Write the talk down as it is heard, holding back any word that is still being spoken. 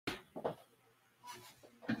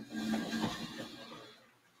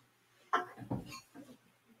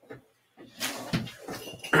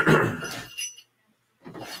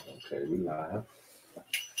live.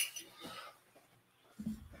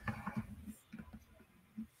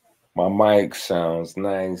 My mic sounds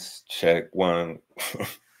nice. Check one.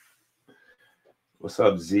 What's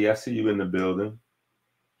up, Z? I see you in the building.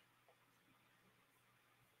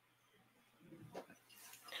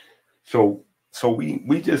 So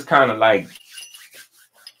we just kind of like,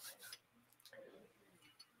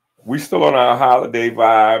 we still on our holiday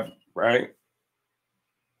vibe, right?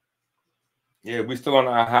 Yeah, we still on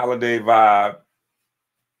our holiday vibe.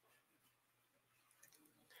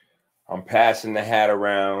 I'm passing the hat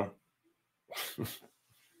around.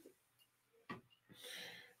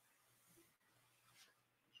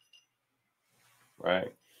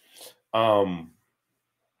 Right. No.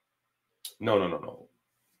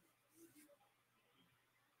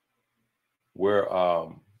 We're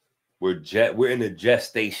in the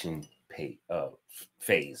gestation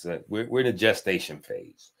phase. We're in the gestation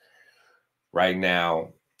phase. Right now,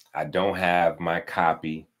 I don't have my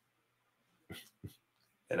copy.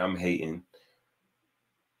 And I'm hating.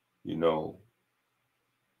 You know,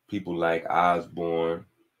 people like Osborne.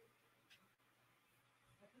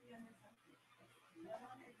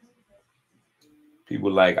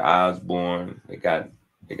 People like Osborne, they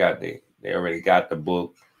already got the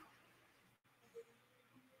book.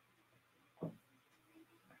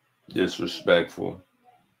 Disrespectful.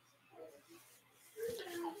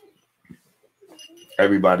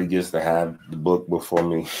 Everybody gets to have the book before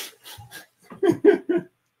me.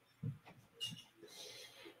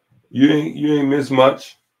 You ain't miss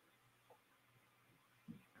much.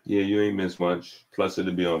 Yeah, you ain't miss much. Plus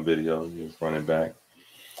it'll be on video. You're just running back.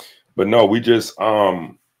 But no, we just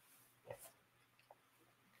I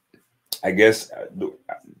guess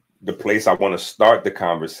the place I want to start the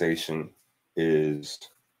conversation is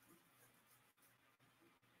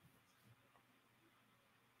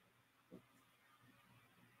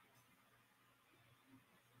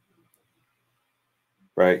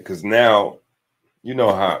right, because now you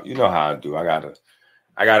know how I do. I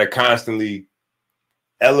gotta constantly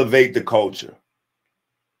elevate the culture.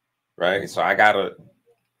 Right. So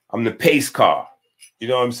I'm the pace car. You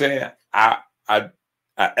know what I'm saying? I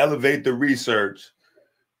elevate the research,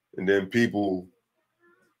 and then people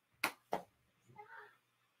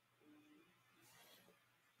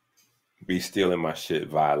be stealing my shit,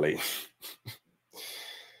 violate.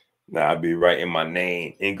 Now I be writing my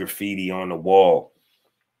name in graffiti on the wall.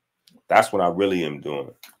 That's what I really am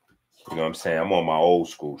doing. You know what I'm saying? I'm on my old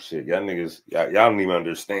school shit. Y'all niggas, y'all don't even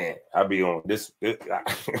understand. I be on this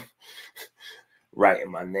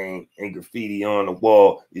writing my name in graffiti on the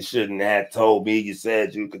wall. You shouldn't have told me. You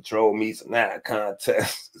said you control me. So now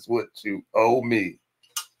contest is what you owe me.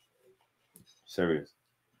 Serious.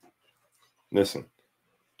 Listen,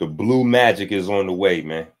 the blue magic is on the way,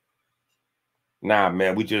 man. Nah,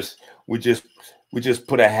 man, we just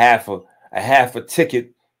put a half a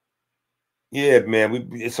ticket. Yeah, man,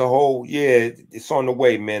 it's a whole, yeah, it's on the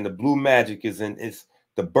way, man. The blue magic is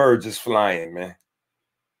the birds is flying, man.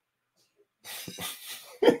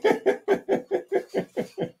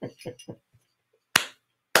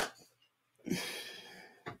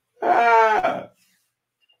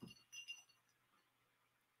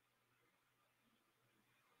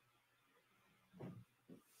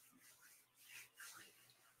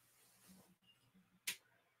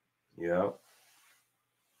 Yeah.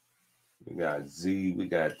 We got Z, we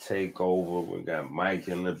got Takeover, we got Mike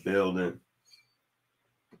in the building.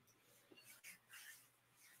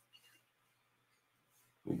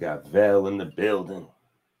 We got Vel in the building.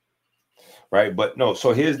 Right? But no,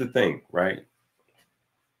 so here's the thing, right?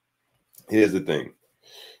 Here's the thing.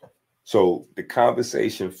 So the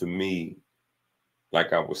conversation for me,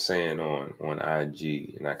 like I was saying on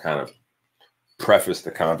IG, and I kind of prefaced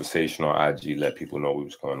the conversation on IG, let people know we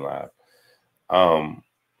was going live.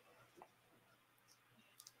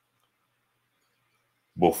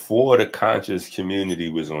 Before the conscious community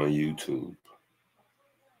was on YouTube,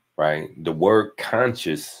 right? The word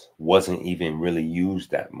conscious wasn't even really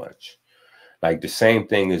used that much. Like the same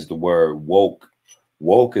thing as the word woke.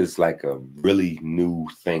 Woke is like a really new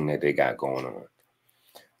thing that they got going on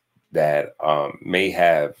that may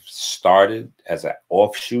have started as an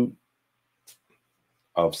offshoot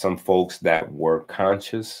of some folks that were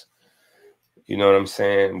conscious. You know what I'm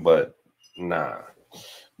saying? But nah,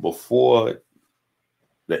 before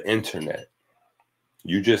the internet,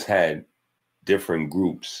 you just had different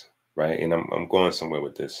groups, right? And I'm going somewhere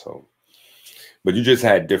with this. So, but you just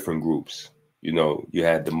had different groups. You know, you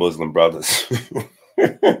had the Muslim brothers.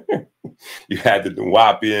 You had the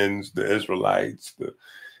Nuwapians, the Israelites,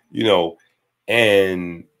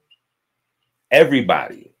 and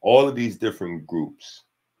everybody, all of these different groups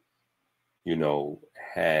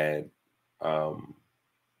had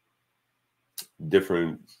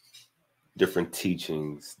different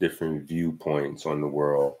teachings, different viewpoints on the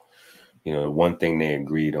world. One thing they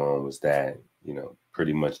agreed on was that,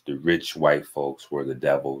 pretty much the rich white folks were the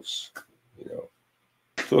devils,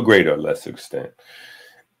 to a greater or lesser extent.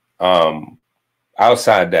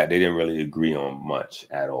 Outside that, they didn't really agree on much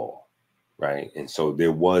at all, right? And so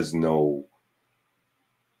there was no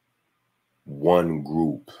one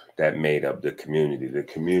group that made up the community. The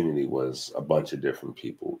community was a bunch of different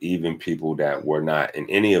people, even people that were not in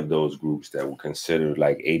any of those groups that were considered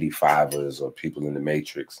like 85ers or people in the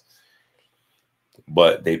Matrix.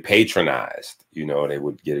 But they patronized, they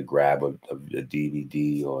would get a grab of a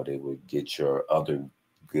DVD, or they would get your other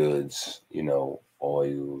goods,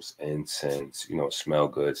 oils, incense, smell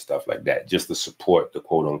good, stuff like that, just to support the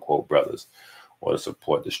quote unquote brothers or to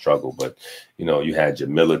support the struggle. But, you had your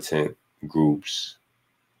militant groups.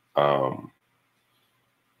 You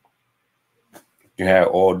had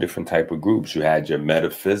all different type of groups. You had your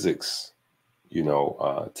metaphysics,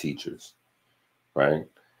 teachers, right?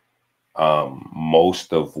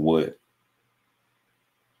 Most of what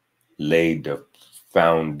laid the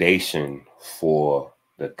foundation for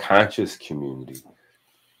the conscious community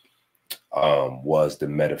was the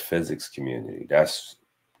metaphysics community. That's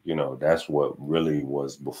what really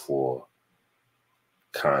was before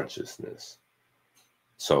consciousness.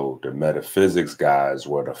 So the metaphysics guys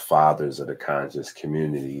were the fathers of the conscious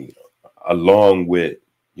community, along with,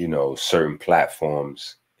 certain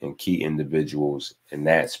platforms and key individuals in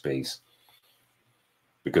that space.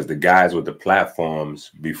 Because the guys with the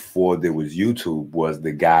platforms before there was YouTube was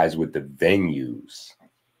the guys with the venues.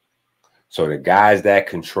 So the guys that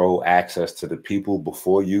control access to the people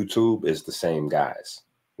before YouTube is the same guys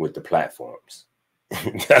with the platforms.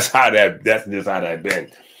 That's just how that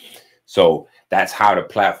been. So that's how the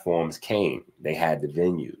platforms came. They had the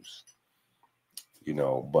venues,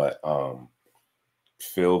 but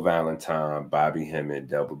Phil Valentine, Bobby Hemmett,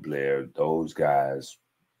 Delbert Blair, those guys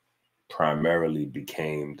primarily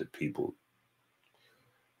became the people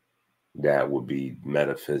that would be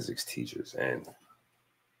metaphysics teachers. And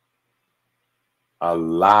a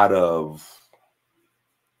lot of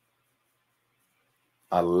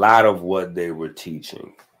what they were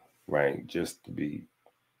teaching, right, just to be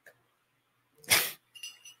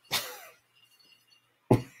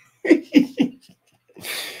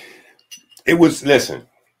it was, listen,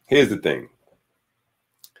 here's the thing.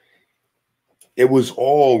 It was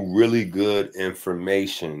all really good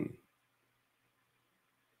information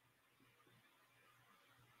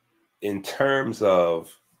in terms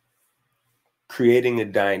of creating a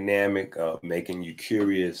dynamic of making you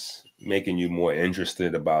curious, making you more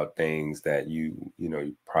interested about things that you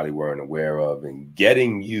probably weren't aware of, and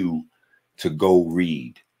getting you to go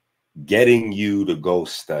read, getting you to go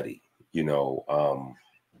study,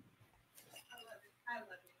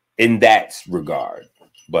 in that regard.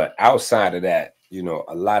 But outside of that,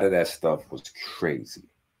 a lot of that stuff was crazy.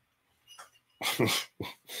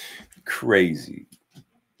 Crazy.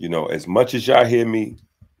 As much as y'all hear me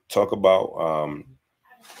talk about,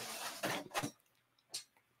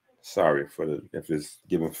 sorry if it's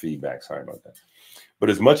giving feedback, sorry about that. But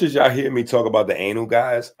as much as y'all hear me talk about the anal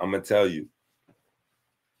guys, I'm going to tell you,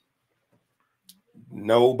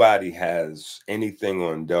 nobody has anything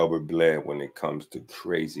on Delbert Blair when it comes to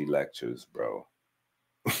crazy lectures, bro.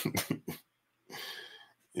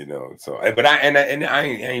 So, but I ain't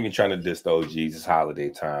even trying to diss those Jesus holiday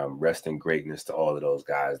time, rest in greatness to all of those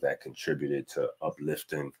guys that contributed to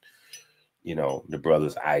uplifting, the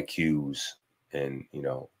brothers' IQs and,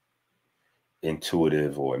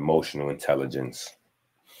 intuitive or emotional intelligence.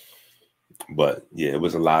 But yeah, it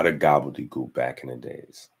was a lot of gobbledygook back in the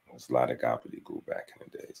days. It was a lot of gobbledygook back in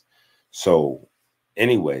the days. So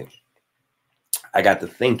anyway, I got to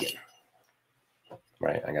thinking,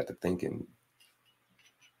 right?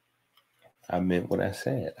 I meant what I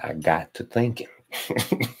said. I got to thinking.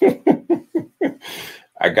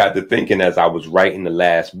 I got to thinking as I was writing the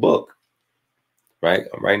last book, right?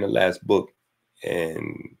 I'm writing the last book,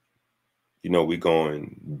 and, we're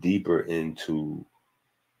going deeper into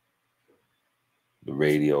the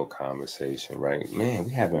radio conversation, right? Man,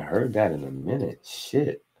 we haven't heard that in a minute.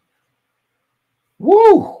 Shit.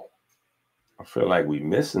 Woo! I feel like we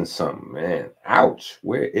missing something, man. Ouch.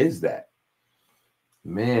 Where is that?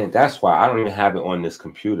 Man, that's why I don't even have it on this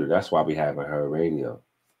computer. That's why we haven't heard radio.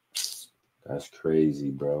 That's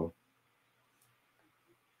crazy, bro.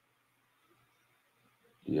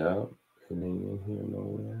 Yup. It ain't in here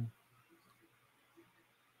nowhere.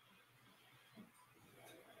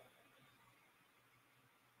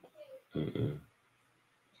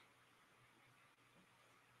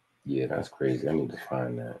 Yeah, that's crazy. I need to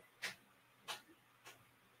find that.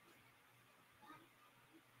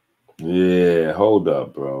 Yeah, hold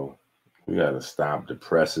up, bro. We gotta stop the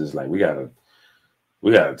presses. Like we gotta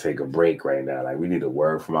take a break right now. Like we need a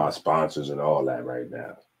word from our sponsors and all that right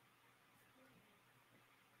now.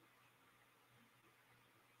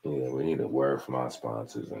 Yeah, we need a word from our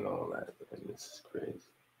sponsors and all that. Man, this is crazy.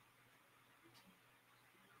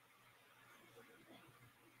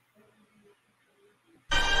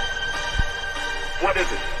 What is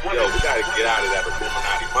it? Yo, we gotta get out of that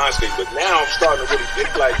Illuminati mind state. But now I'm starting to really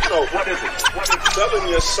think like, what is it? Selling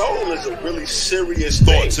your soul is a really serious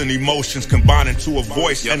thoughts thing. and emotions combine into a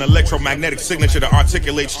voice, an electromagnetic signature that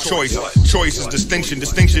articulates choice. Choice is distinction.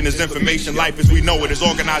 Distinction is information. Life as we know it is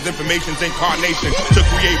organized information's incarnation to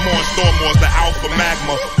create more and store more is the alpha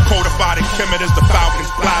magma. Codified in Kemet is the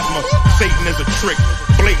Falcon's plasma. Satan is a trick.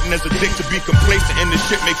 Blatant as a dick. To be complacent in this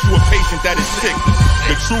shit makes you a patient that is sick.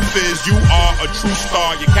 The truth is you are a true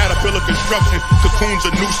star. Your caterpillar construction cocoons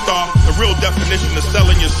a new star. The real definition of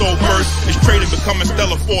selling your soul first is trading becoming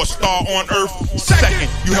stellar for a star on earth.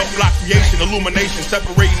 Second, you help block creation, illumination,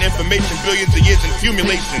 separating information, billions of years in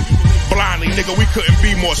accumulation. Blindly, nigga, we couldn't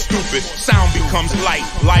be more stupid. Sound becomes light.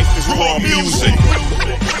 Life is raw music.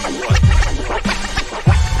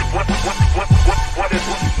 What is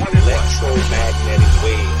it? Electromagnetic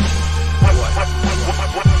wave.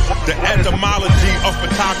 The etymology of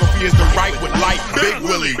photography is the right with light. Big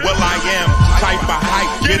Willie, well I am, type of height,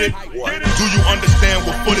 get it? Do you understand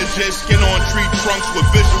what footage is? Skin on tree trunks with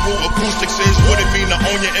visual acoustics is. What it mean to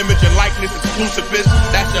own your image and likeness exclusive is?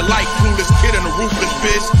 That's your light, clueless kid in a roofless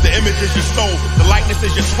biz. The image is your soul, the likeness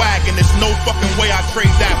is your swag, and there's no fucking way I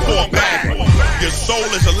trade that for a bag. Your soul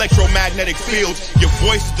is electromagnetic fields. Your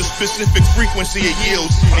voice is the specific frequency it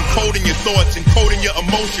yields. Encoding your thoughts, encoding your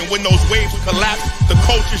emotion. When those waves collapse, the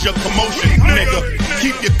culture's your commotion. Nigga,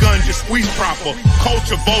 keep your guns, your squeeze proper.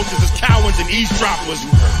 Culture vultures is cowards and eavesdroppers.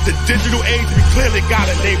 The digital age, we clearly got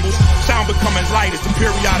it labeled. Sound becoming light as the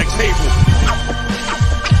periodic table.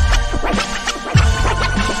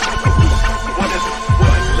 What is it?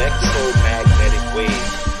 Electromagnetic wave.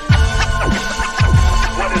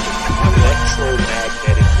 What is it?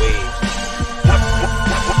 Electromagnetic waves.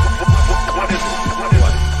 What is it?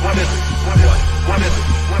 What is it? What is it?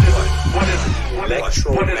 What is it?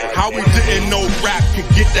 Electromagnetic. How we didn't know rap could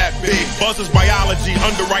get that big. Buzz is biology,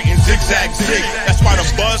 underwriting zigzag zig. That's why the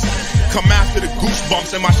buzz come after the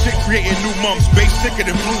goosebumps. And my shit creating new mumps. Bass sicker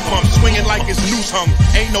than blue pumps. Swinging like it's news hum.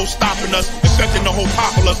 Ain't no stopping us. Affecting the whole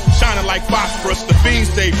populace. Shining like phosphorus. The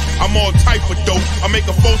fiends say I'm all type of dope. I make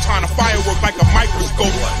a photon, a firework like a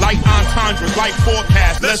microscope. Light entendres, light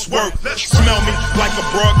forecast. Let's work. Smell me like a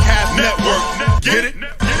broadcast network. Get it?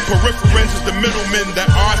 Peripherance is the middlemen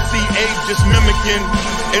that RCA just mimicking.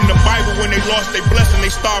 In the Bible, when they lost their blessing, they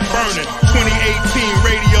start burning. 2018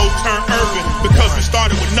 radio turned urban because we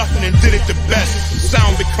started with nothing and did it the best.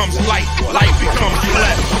 Sound becomes light, light becomes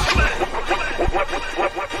flesh.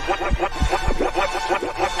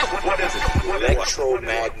 What is it?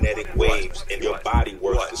 Electromagnetic waves in your body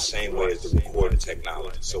works the same way as the recording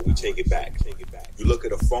technology. So we take it back. You look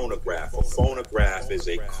at a phonograph. A phonograph is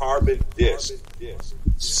a carbon disc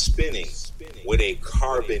spinning with a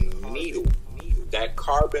carbon needle. That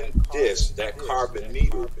carbon disc, that carbon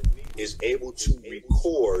needle is able to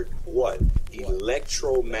record what?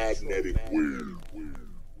 Electromagnetic waves.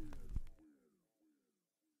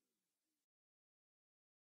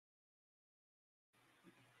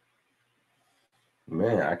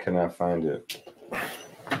 Man, I cannot find it.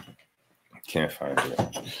 Can't find it.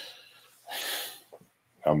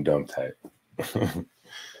 I'm dumb type.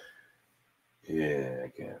 Yeah, I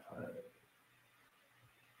can't find it.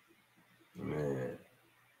 Man.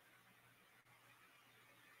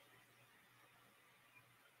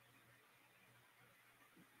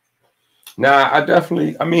 Nah,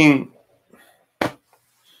 I mean,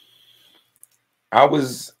 I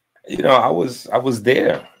was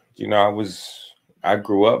there. I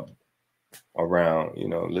grew up around,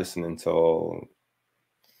 listening to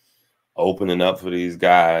opening up for these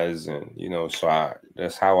guys, and so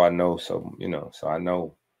that's how I know. So so I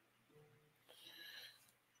know,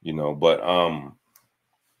 but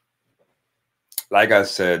like I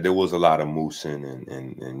said, there was a lot of moosing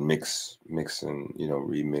and mixing,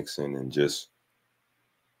 remixing, and just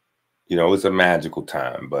it was a magical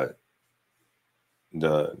time. But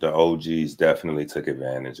the OGs definitely took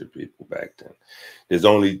advantage of people back then. There's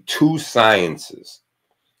only two sciences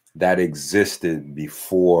that existed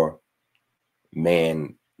before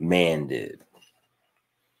man did.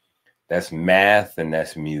 That's math and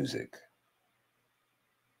that's music.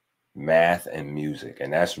 Math and music.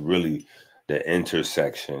 And that's really the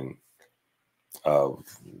intersection of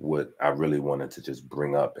what I really wanted to just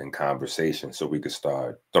bring up in conversation so we could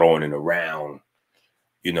start throwing it around,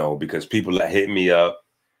 you know, because people that hit me up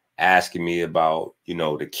asking me about, you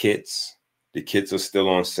know, the kits. The kits are still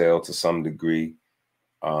on sale to some degree.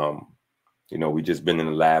 You know, we just been in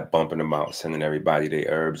the lab bumping them out, sending everybody their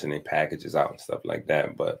herbs and their packages out and stuff like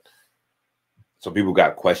that. But so people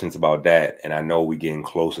got questions about that. And I know we're getting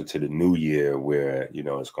closer to the new year where, you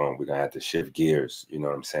know, we're going to have to shift gears. You know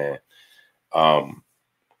what I'm saying?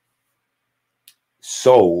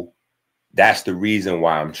 So that's the reason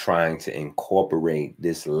why I'm trying to incorporate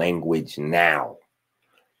this language now,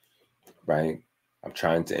 right? I'm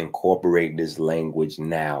trying to incorporate this language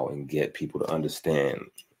now and get people to understand.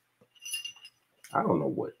 I don't know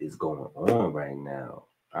what is going on right now.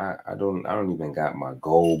 I don't even got my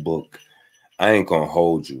goal book. I ain't gonna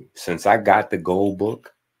hold you. Since I got the goal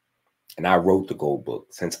book and I wrote the goal book,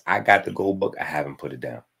 since I got the goal book, I haven't put it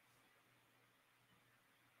down.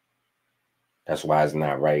 That's why it's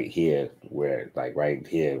not right here where, like right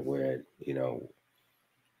here where, you know,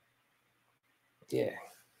 yeah.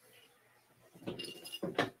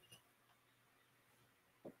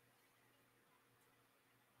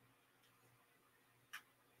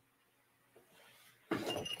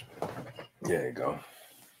 There you go.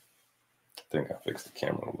 I think I fixed the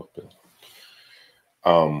camera a little bit.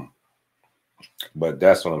 But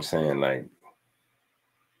that's what I'm saying. Like,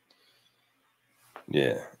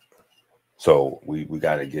 yeah. So we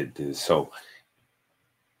got to get this. So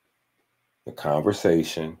the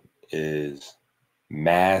conversation is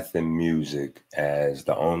math and music as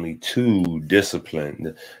the only two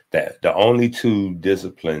disciplines that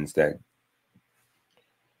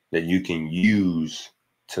you can use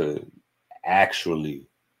to actually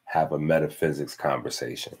have a metaphysics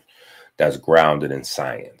conversation that's grounded in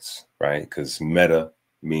science, right? Because meta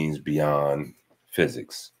means beyond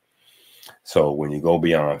physics. So when you go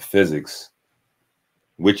beyond physics,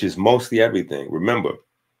 which is mostly everything, remember,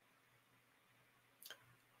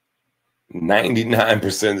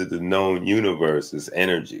 99% of the known universe is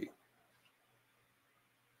energy.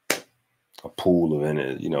 A pool of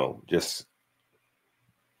energy, you know, just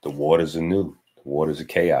the waters are new. The waters of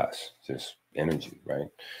chaos, just energy, right?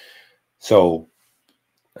 So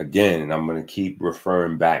again, I'm going to keep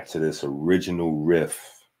referring back to this original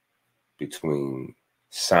riff between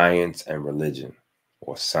science and religion,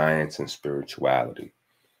 or science and spirituality,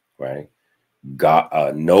 right?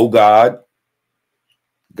 God, no God,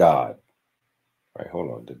 God. Right,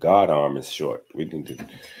 hold on. The God arm is short. We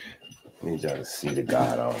need y'all to see the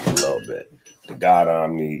God arm a little bit. The God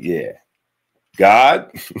arm yeah.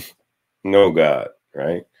 God, no God,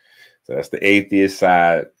 right? So that's the atheist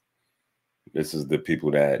side. This is the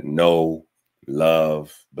people that know,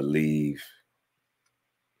 love, believe.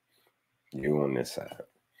 You on this side.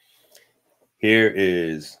 Here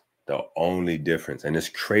is the only difference. And it's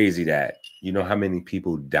crazy that, you know how many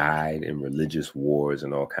people died in religious wars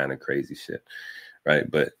and all kind of crazy shit, right?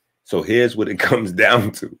 But so here's what it comes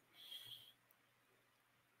down to.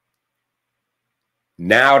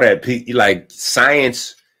 Now that like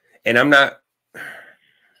science, and I'm not,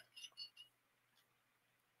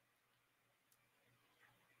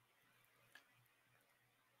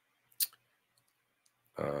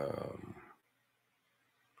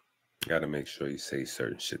 got to make sure you say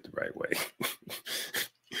certain shit the right way.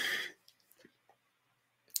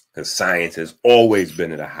 Because science has always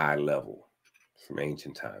been at a high level from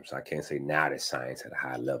ancient times. I can't say now that science at a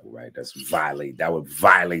high level, right? That would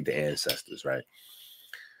violate the ancestors, right?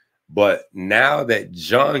 But now that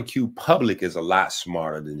John Q. Public is a lot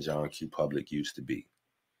smarter than John Q. Public used to be.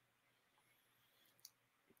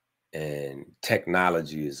 And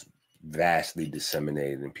technology is vastly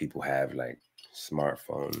disseminated and people have like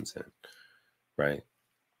smartphones and right.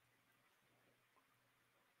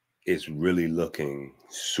 It's really looking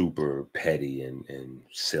super petty and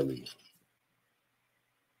silly.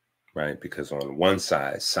 Right? Because on one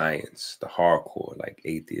side, science, the hardcore, like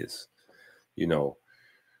atheists, you know,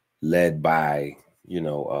 led by, you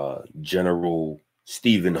know, General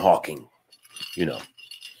Stephen Hawking, you know,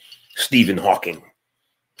 Stephen Hawking.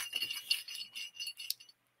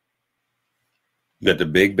 You got the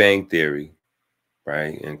Big Bang Theory,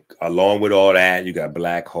 right? And along with all that, you got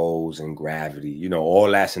black holes and gravity, you know,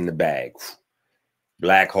 all that's in the bag.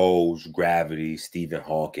 Black holes, gravity, Stephen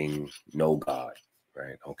Hawking, no God,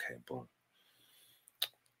 right? Okay, boom.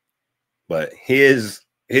 But here's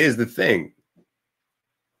the thing.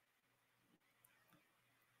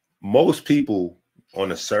 Most people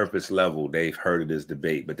on a surface level, they've heard of this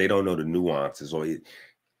debate, but they don't know the nuances.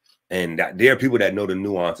 And there are people that know the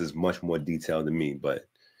nuances much more detailed than me, but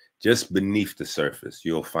just beneath the surface,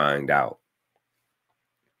 you'll find out.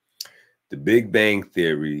 The Big Bang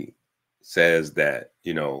Theory says that,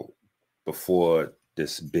 you know, before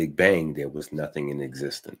this Big Bang, there was nothing in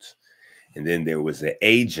existence. And then there was an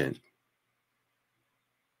agent,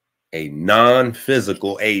 a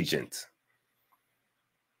non-physical agent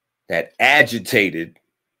that agitated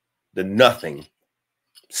the nothing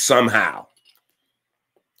somehow.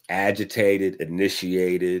 Agitated,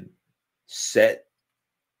 initiated, set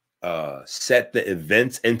the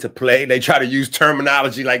events into play. They try to use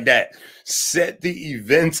terminology like that. Set the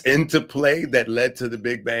events into play that led to the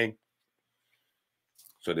Big Bang.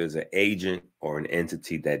 So there's an agent or an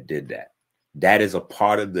entity that did that. That is a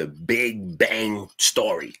part of the Big Bang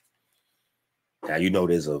story. Now, you know,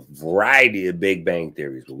 there's a variety of Big Bang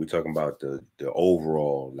theories, but we're talking about the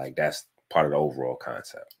overall, like that's part of the overall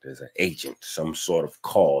concept. There's an agent, some sort of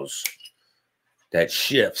cause that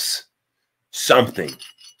shifts something.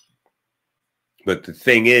 But the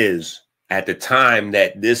thing is, at the time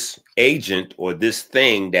that this agent or this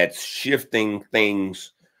thing that's shifting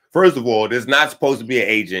things, first of all, there's not supposed to be an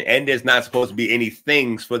agent, and there's not supposed to be any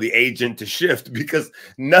things for the agent to shift, because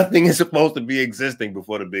nothing is supposed to be existing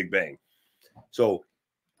before the Big Bang. So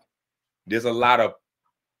there's a lot of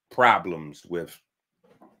problems with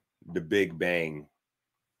the Big Bang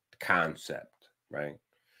concept, right?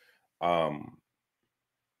 On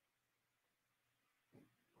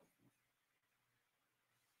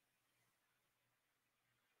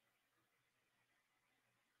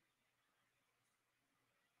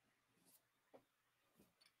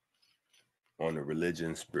the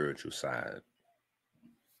religion, spiritual side,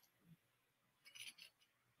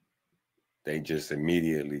 they just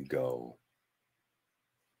immediately go,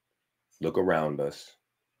 look around us.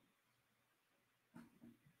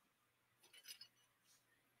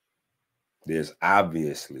 There's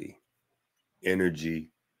obviously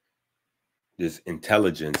energy, there's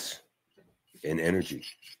intelligence in energy.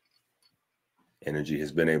 Energy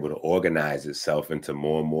has been able to organize itself into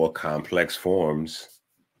more and more complex forms,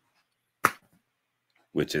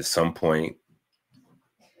 which at some point,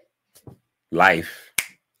 life,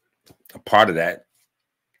 a part of that,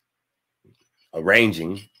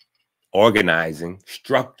 arranging, organizing,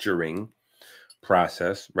 structuring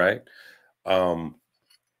process, right?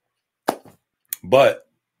 But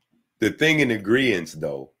the thing in agreement,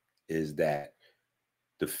 though, is that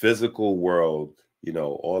the physical world, you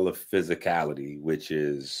know, all of physicality, which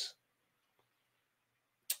is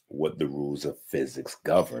what the rules of physics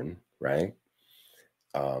govern, right?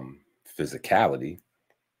 Physicality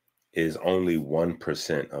is only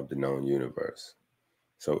 1% of the known universe.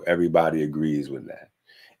 So everybody agrees with that.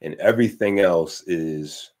 And everything else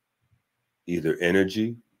is either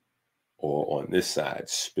energy or, on this side,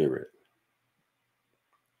 spirit,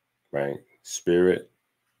 right? Spirit,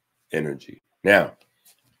 energy. Now,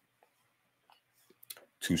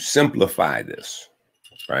 to simplify this,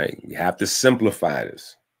 right? You have to simplify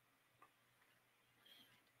this.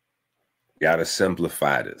 You got to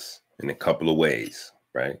simplify this in a couple of ways,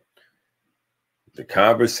 right? The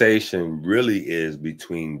conversation really is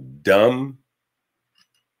between dumb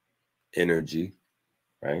energy,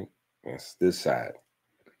 right? That's this side.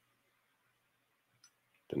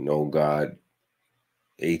 The no God,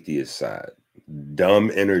 atheist side.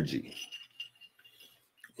 Dumb energy.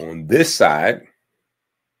 On this side,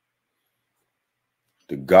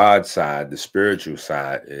 the God side, the spiritual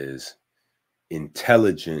side, is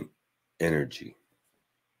intelligent energy.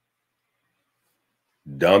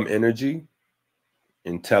 Dumb energy,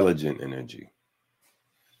 intelligent energy.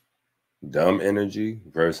 Dumb energy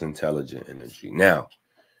versus intelligent energy. Now,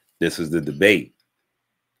 this is the debate,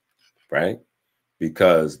 right?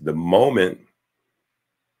 Because the moment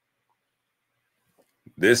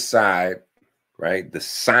this side, right, the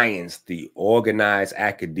science, the organized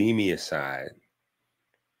academia side,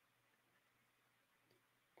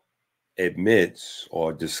 admits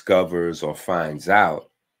or discovers or finds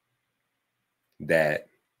out that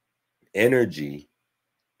energy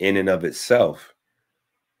in and of itself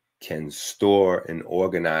can store and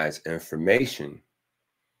organize information,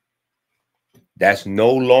 that's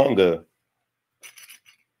no longer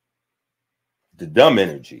the dumb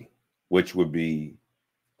energy, which would be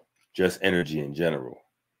just energy in general.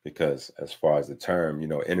 Because as far as the term, you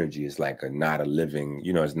know, energy is like not a living,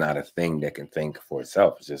 you know, it's not a thing that can think for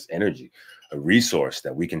itself. It's just energy, a resource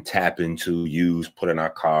that we can tap into, use, put in our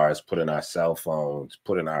cars, put in our cell phones,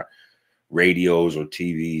 put in our radios or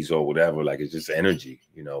TVs or whatever. Like, it's just energy.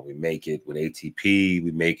 You know, we make it with ATP,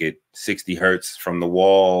 we make it 60 hertz from the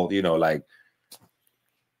wall, you know, like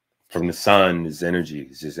from the sun is energy.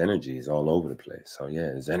 It's just energy. It's all over the place. So yeah,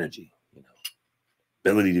 it's energy, you know.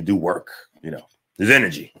 ability to do work, you know, there's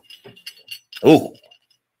energy. Oh,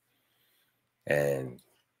 and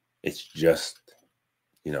it's just,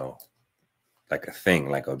 you know, like a thing,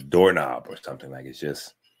 like a doorknob or something. Like it's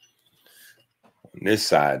just on this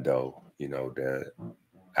side, though, you know, the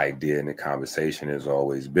idea in the conversation has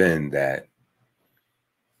always been that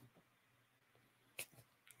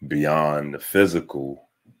beyond the physical,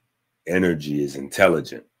 energy is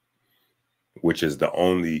intelligent, which is the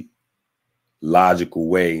only logical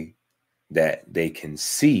way that they can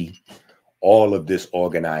see all of this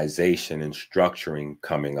organization and structuring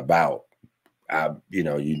coming about. You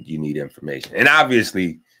know, you need information. And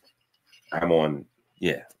obviously I'm on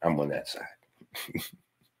that side.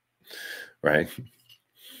 Right?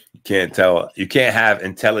 You can't have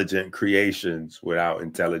intelligent creations without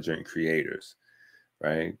intelligent creators,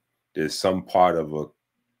 right? There's some part of a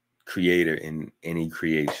creator in any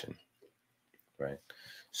creation, right?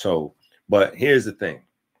 So, but here's the thing.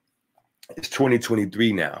 It's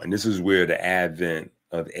 2023 now, and this is where the advent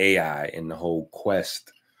of AI and the whole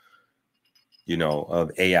quest, you know,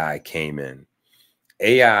 of AI came in.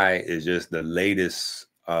 AI is just the latest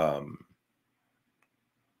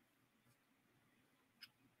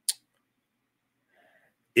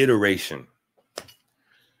iteration,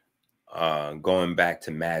 going back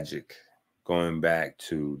to magic, going back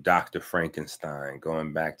to Dr. Frankenstein,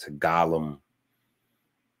 going back to Gollum,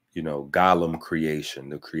 you know, Gollum creation,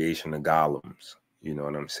 the creation of golems. You know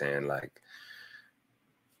what I'm saying? Like,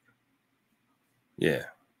 yeah,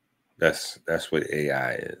 that's what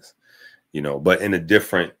AI is, you know, but in a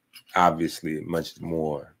different, obviously much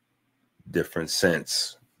more different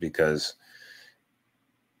sense, because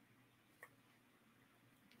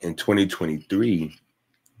in 2023,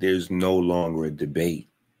 there's no longer a debate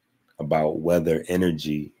about whether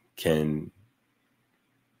energy can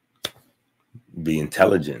be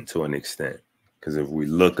intelligent to an extent. Because if we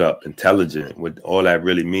look up intelligent, what all that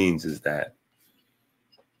really means is that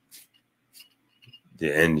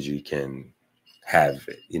the energy can have,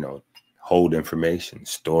 you know, hold information,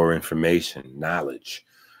 store information, knowledge,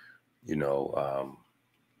 you know,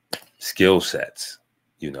 skill sets,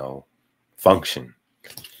 you know, function.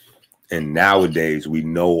 And nowadays we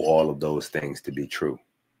know all of those things to be true.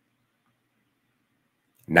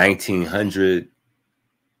 1900,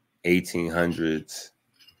 1800s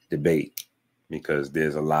debate, because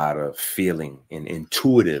there's a lot of feeling and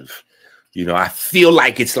intuitive, you know, I feel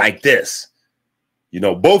like it's like this, you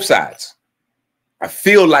know, both sides. I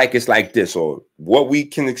feel like it's like this, or what we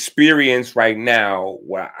can experience right now,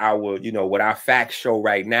 what our, you know, what our facts show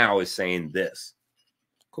right now is saying this.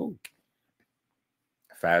 Cool.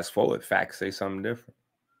 Fast forward, facts say something different.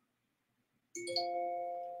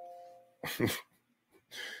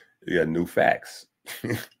 You got new facts.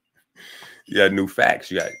 You got new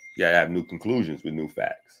facts. You got to have new conclusions with new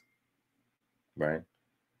facts, right?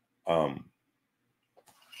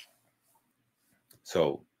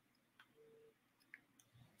 So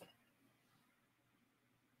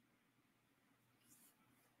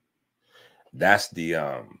that's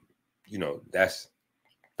the you know, that's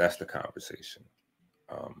the conversation,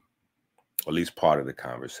 at least part of the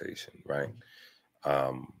conversation, right?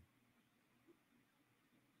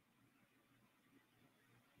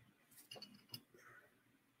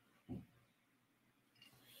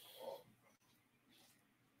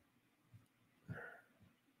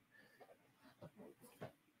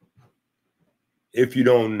 If you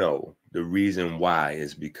don't know, the reason why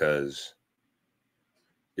is because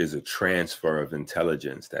there's a transfer of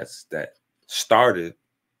intelligence that started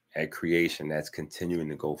at creation, that's continuing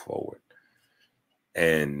to go forward.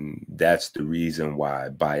 And that's the reason why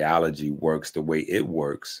biology works the way it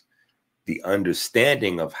works. The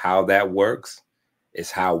understanding of how that works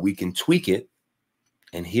is how we can tweak it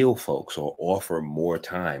and heal folks, or offer more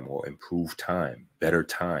time, or improve time, better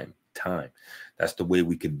time. That's the way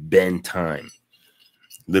we could bend time,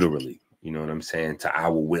 literally, you know what I'm saying, to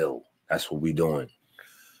our will. That's what we're doing.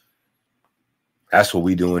 That's what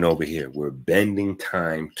we're doing over here. We're bending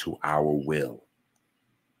time to our will.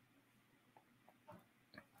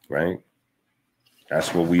 Right?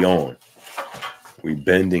 That's what we on. We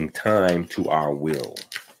bending time to our will.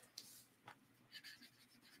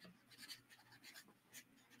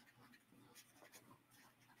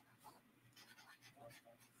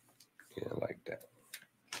 Yeah, like that.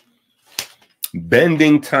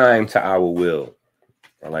 Bending time to our will.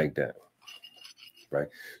 I like that. Right?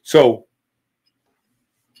 So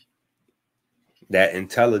that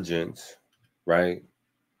intelligence, right,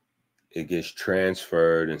 it gets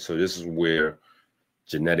transferred. And so this is where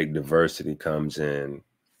genetic diversity comes in.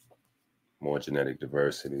 More genetic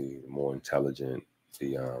diversity, more intelligent,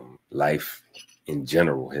 the life in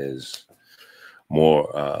general has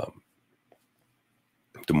more,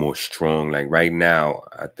 the more strong. Like right now,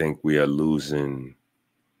 I think we are losing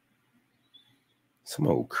some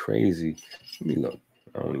old crazy. Let me look.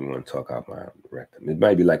 I don't even want to talk out my rectum. It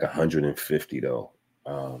might be like 150 though.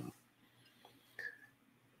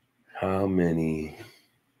 How many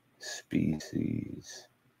species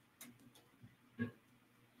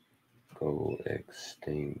go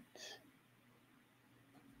extinct?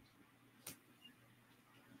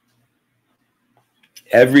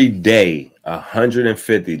 Every day,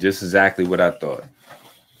 150, just exactly what I thought.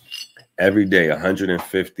 Every day,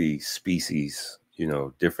 150 species, you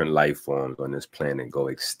know, different life forms on this planet go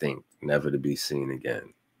extinct, never to be seen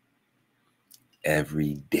again.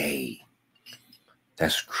 Every day.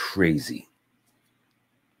 That's crazy.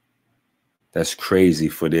 That's crazy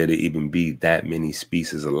for there to even be that many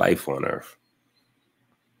species of life on Earth.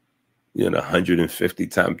 You know, 150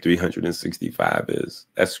 times 365 is.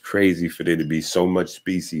 That's crazy for there to be so much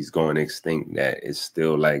species going extinct that it's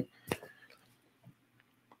still like,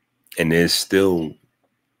 and there's still,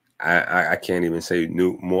 I can't even say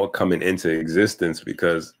more coming into existence,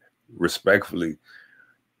 because respectfully,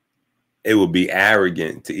 it would be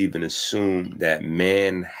arrogant to even assume that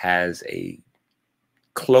man has a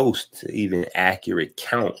close to even accurate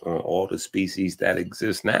count on all the species that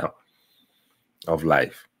exist now of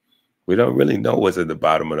life. We don't really know what's at the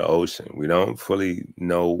bottom of the ocean. We don't fully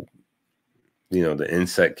know, you know, the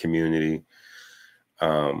insect community.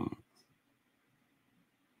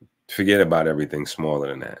 Forget about everything smaller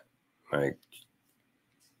than that. Like,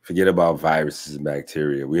 forget about viruses and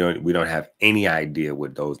bacteria. We don't have any idea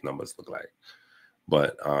what those numbers look like.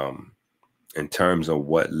 But in terms of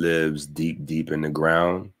what lives deep, deep in the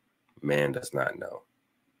ground, man does not know.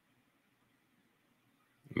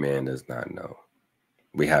 Man does not know.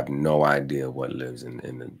 We have no idea what lives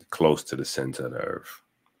in close to the center of the earth.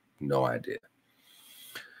 No idea.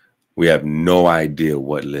 We have no idea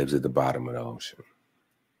what lives at the bottom of the ocean.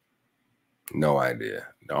 No idea.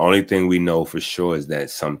 The only thing we know for sure is that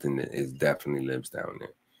something that is definitely lives down there.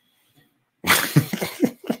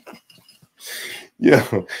 Yeah.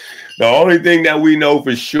 The only thing that we know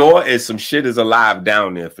for sure is some shit is alive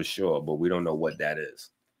down there for sure, but we don't know what that is.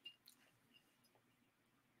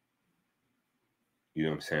 You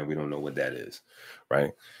know what I'm saying? We don't know what that is,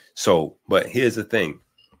 right? So, but here's the thing.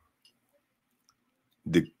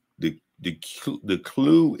 The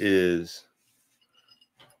clue is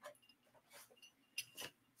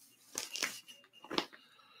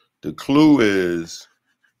the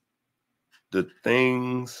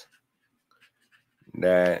things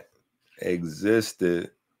that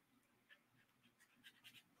existed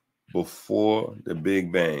before the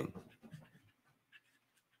Big Bang.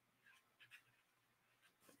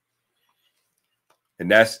 And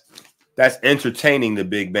that's entertaining the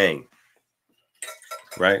Big Bang,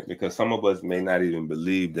 right? Because some of us may not even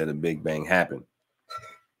believe that a Big Bang happened.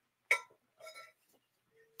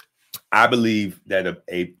 I believe that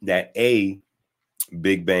a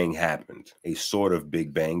Big Bang happened, a sort of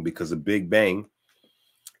Big Bang, because a Big Bang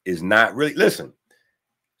is not really, listen,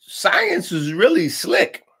 science is really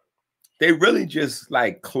slick. They really just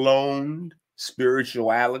like cloned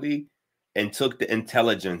spirituality and took the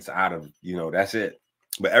intelligence out of, you know, that's it.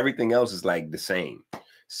 But everything else is like the same.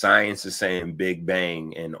 Science is saying Big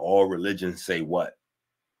Bang, and all religions say what?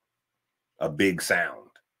 A big sound.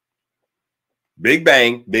 Big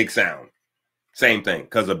Bang, big sound. Same thing,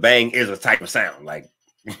 because a bang is a type of sound. Like,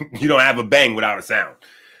 you don't have a bang without a sound.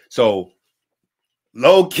 So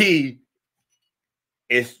low key,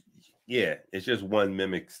 it's just one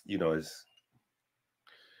mimics, you know, it's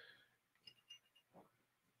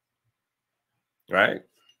right.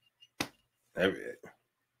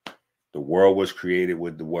 The world was created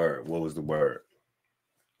with the word. What was the word?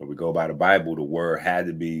 When we go by the Bible, the word had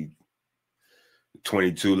to be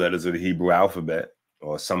 22 letters of the Hebrew alphabet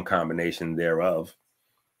or some combination thereof,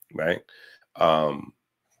 right?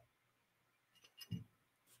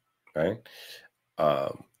 Right.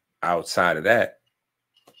 Outside of that,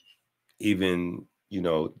 even, you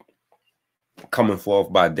know, coming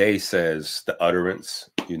forth by day says the utterance,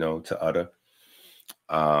 you know, to utter.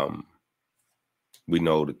 We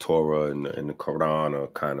know the Torah and the Quran are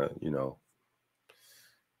kind of, you know,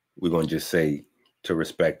 we're going to just say to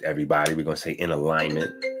respect everybody. We're going to say in alignment.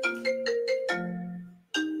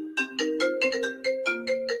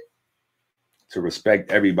 To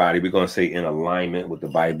respect everybody, we're going to say in alignment with the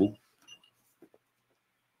Bible.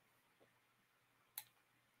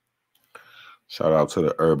 Shout out to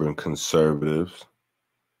the urban conservatives.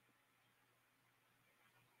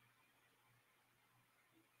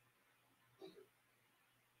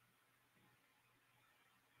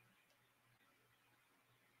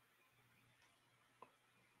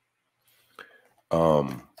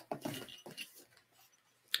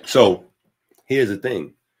 So here's the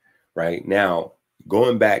thing, right? Now,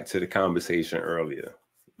 going back to the conversation earlier,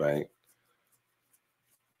 right?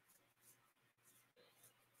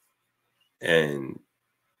 And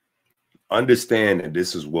understand that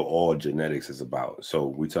this is what all genetics is about. So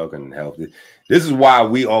we're talking health. This is why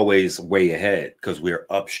we always way ahead, because we're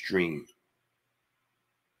upstream.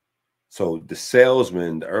 So the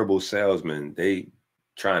salesman, the herbal salesman, they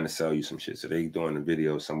trying to sell you some shit. So they doing a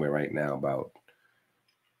video somewhere right now about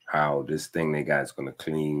how this thing they got is going to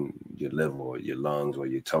clean your liver or your lungs or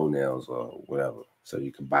your toenails or whatever. So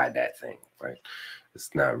you can buy that thing, right?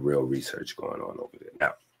 It's not real research going on over there.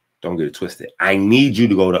 Now, don't get it twisted. I need you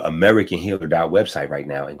to go to AmericanHealer.website right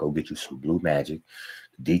now and go get you some Blue Magic,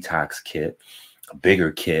 detox kit, a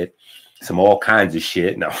bigger kit, some all kinds of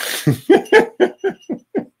shit. No.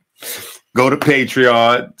 Go to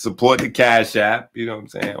Patreon, support the Cash App, you know what I'm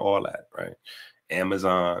saying? All that, right?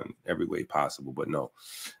 Amazon, every way possible, but no.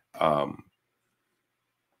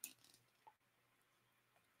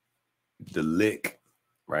 The lick,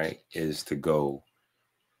 right, is to go,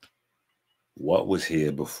 what was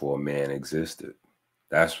here before man existed?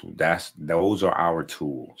 Those are our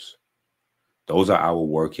tools. Those are our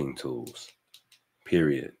working tools,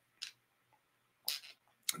 period.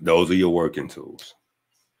 Those are your working tools.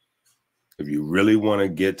 If you really want to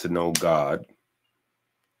get to know God,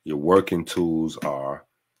 your working tools are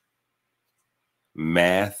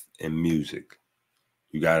math and music.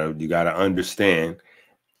 You gotta understand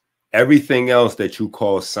everything else that you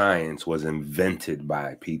call science was invented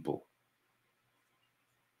by people.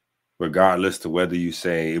 Regardless to whether you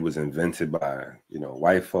say it was invented by, you know,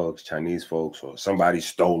 white folks, Chinese folks, or somebody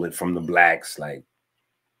stole it from the blacks, like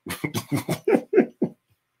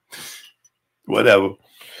whatever.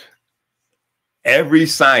 Every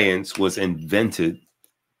science was invented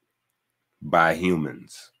by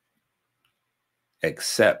humans,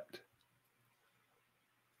 except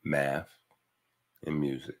math and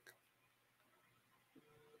music.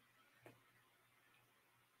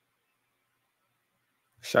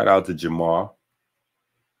 Shout out to Jamar.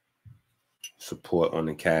 Support on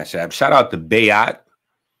the Cash App. Shout out to Bayat.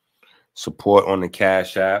 Support on the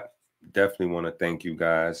Cash App. Definitely want to thank you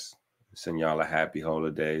guys. Send y'all a happy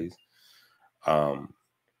holidays. And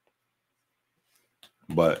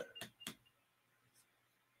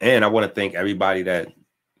I want to thank everybody that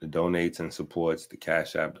donates and supports the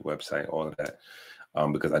Cash App, the website, all of that,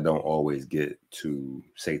 because I don't always get to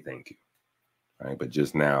say thank you, right? But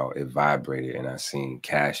just now it vibrated and I seen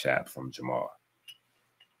Cash App from Jamar.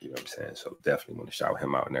 You know what I'm saying? So definitely want to shout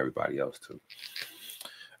him out and everybody else too.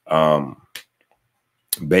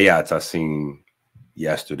 Bayats I seen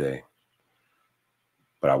yesterday,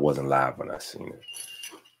 but I wasn't live when I seen it.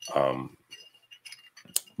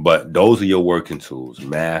 But those are your working tools,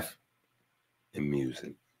 math and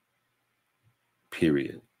music,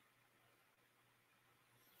 period.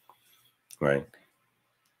 Right?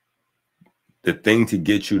 The thing to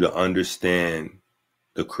get you to understand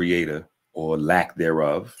the creator or lack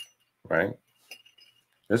thereof, right?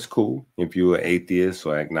 That's cool if you're an atheist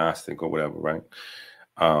or agnostic or whatever, right?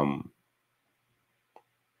 And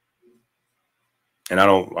I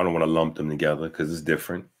don't want to lump them together because it's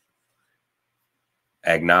different.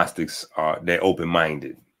 Agnostics they're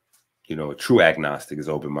open-minded. You know, a true agnostic is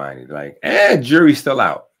open-minded. Like, jury's still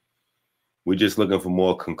out. We're just looking for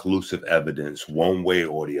more conclusive evidence one way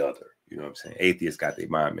or the other. You know what I'm saying? Atheists got their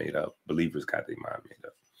mind made up. Believers got their mind made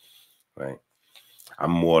up. Right? I'm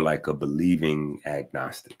more like a believing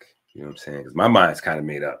agnostic. You know what I'm saying? Because my mind's kind of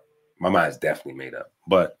made up. My mind's definitely made up.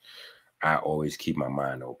 But I always keep my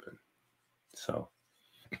mind open. So,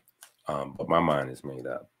 but my mind is made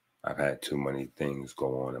up. I've had too many things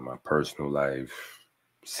go on in my personal life,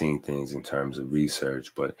 seen things in terms of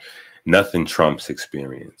research, but nothing trumps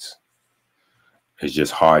experience. It's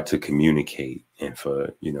just hard to communicate and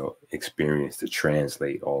for, you know, experience to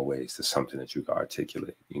translate always to something that you can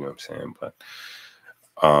articulate. You know what I'm saying? But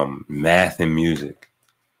math and music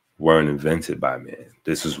weren't invented by man.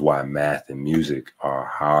 This is why math and music are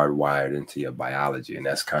hardwired into your biology. And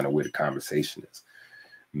that's kind of where the conversation is.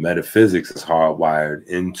 Metaphysics is hardwired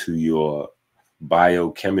into your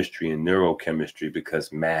biochemistry and neurochemistry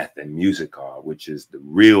because math and music are, which is the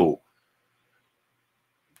real,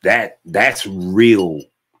 that's real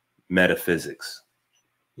metaphysics.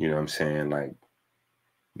 You know what I'm saying? Like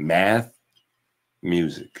math,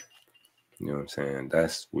 music. You know what I'm saying?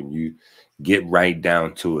 That's when you get right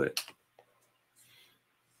down to it.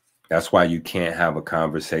 That's why you can't have a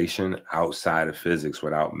conversation outside of physics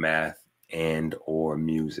without math and or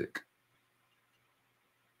music.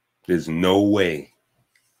 There's no way.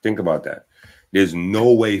 Think about that. There's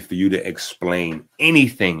no way for you to explain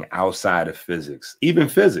anything outside of physics, even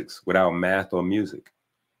physics, without math or music.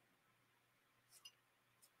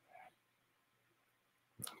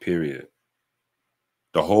 Period.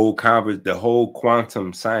 The whole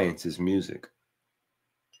quantum science is music.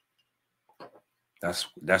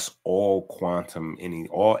 That's all quantum, any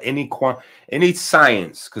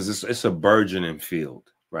science, because it's a burgeoning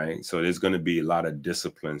field, right? So there's going to be a lot of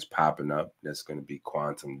disciplines popping up. That's going to be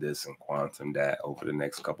quantum this and quantum that over the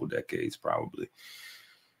next couple decades, probably.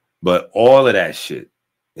 But all of that shit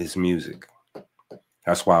is music.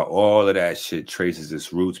 That's why all of that shit traces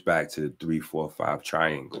its roots back to the 3-4-5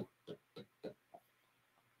 triangle.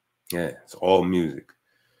 Yeah, it's all music.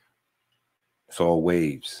 It's all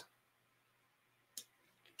waves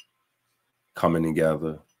coming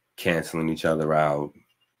together, canceling each other out.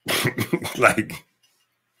 Like,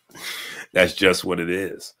 that's just what it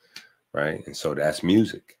is, right? And so that's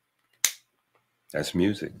music. That's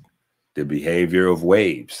music. The behavior of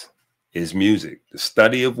waves is music. The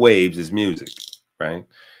study of waves is music, right?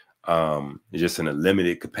 It's just in a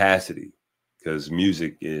limited capacity, because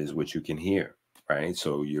music is what you can hear, right?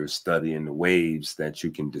 So you're studying the waves that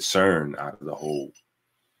you can discern out of the whole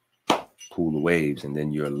pool of waves, and then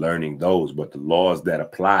you're learning those. But the laws that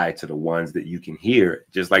apply to the ones that you can hear,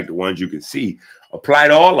 just like the ones you can see, apply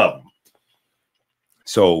to all of them.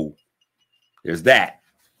 So there's that.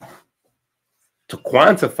 To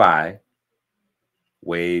quantify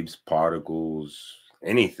waves, particles,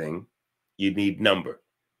 anything, you need number.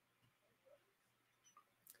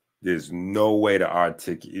 There's no way to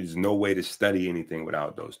articulate, there's no way to study anything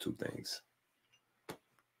without those two things.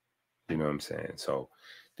 You know what I'm saying? So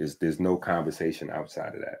there's no conversation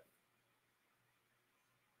outside of that.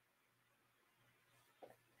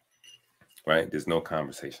 Right? There's no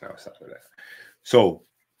conversation outside of that. So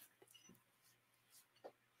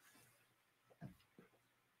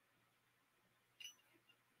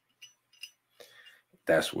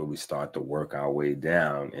that's where we start to work our way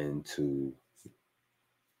down into,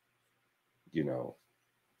 you know,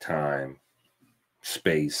 time,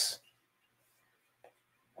 space.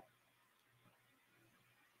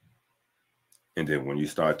 And then when you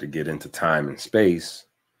start to get into time and space,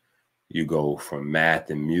 you go from math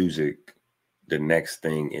and music. The next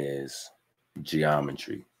thing is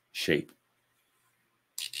geometry, shape,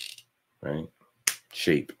 right?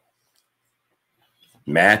 Shape.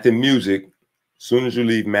 Math and music. As soon as you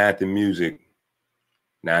leave math and music,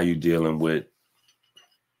 now you're dealing with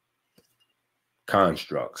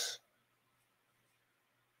constructs,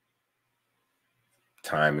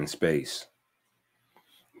 time and space.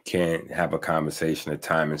 You can't have a conversation of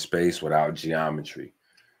time and space without geometry.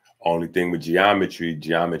 Only thing with geometry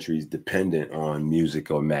is dependent on music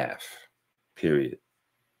or math, period.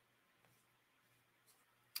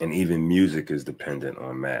 And even music is dependent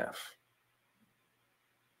on math.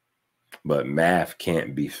 But math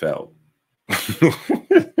can't be felt.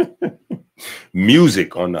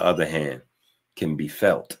 Music, on the other hand, can be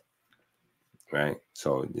felt, right?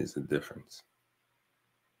 So there's a difference.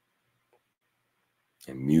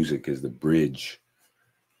 And music is the bridge.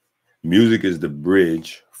 Music is the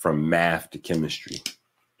bridge from math to chemistry.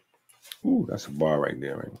 Ooh, that's a bar right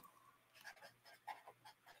there, right?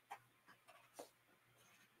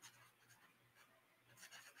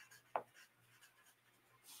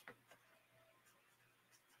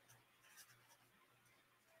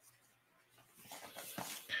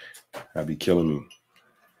 That'd be killing me.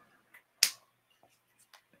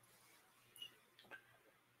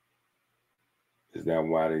 Is that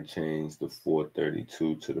why they changed the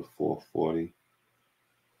 432 to the 440?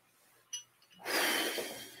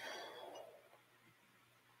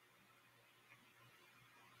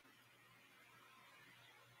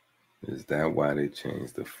 Is that why they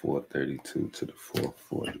changed the 432 to the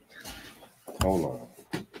 440? Hold on.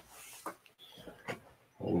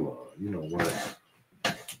 Hold on. You know what?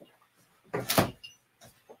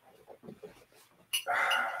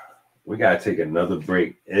 We got to take another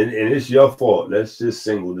break. And it's your fault. Let's just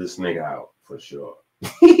single this nigga out for sure.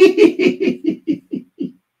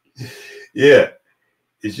 Yeah.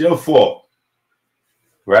 It's your fault.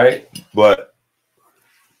 Right? But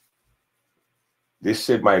this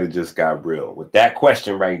shit might have just got real. With that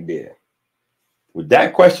question right there.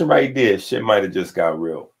 Shit might have just got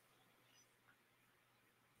real.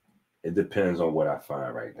 It depends on what I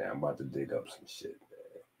find right now. I'm about to dig up some shit,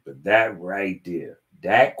 man. But that right there,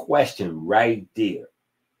 that question right there,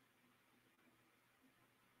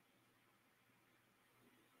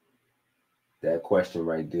 that question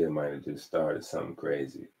right there might have just started something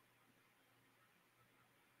crazy.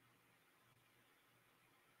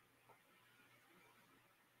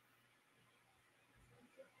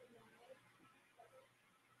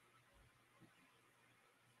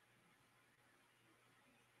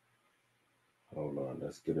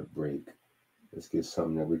 Let's get a break. Let's get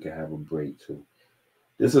something that we can have a break to.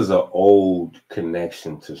 This is an old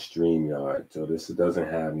connection to StreamYard, so this doesn't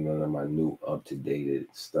have none of my new up-to-date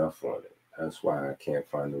stuff on it. That's why I can't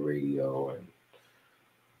find the radio, and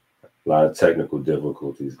a lot of technical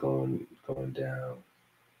difficulties going down.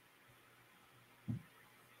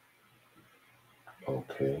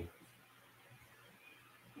 Okay.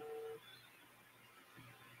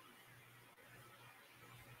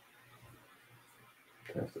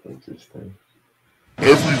 That's interesting.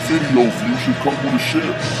 Every video view should come with a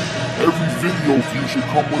share. Every video view should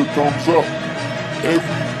come with a thumbs up.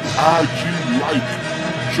 Every IG like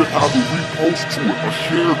should have a repost to it, a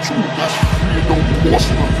share to it. That's free, it don't cost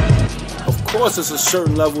nothing. Of course, it's a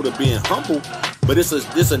certain level to being humble, but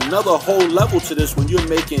it's another whole level to this when you're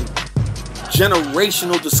making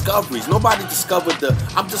generational discoveries. Nobody discovered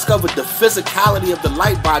I've discovered the physicality of the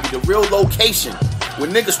light body, the real location. When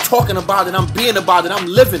niggas talking about it, I'm being about it, I'm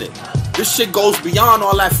living it. This shit goes beyond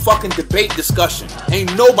all that fucking debate discussion.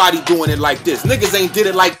 Ain't nobody doing it like this. Niggas ain't did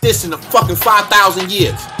it like this in the fucking 5,000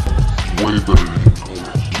 years. Way better than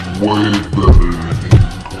colors. Way better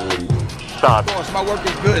than colors. Of course, my work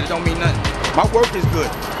is good. It don't mean nothing. My work is good.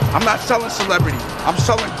 I'm not selling celebrity. I'm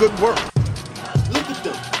selling good work. Look at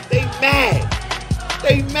them. They mad.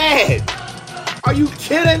 They mad. Are you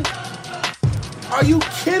kidding? Are you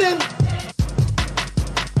kidding?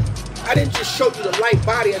 I didn't just show you the light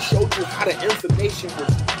body. I showed you how the information was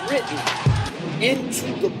written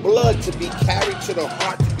into the blood to be carried to the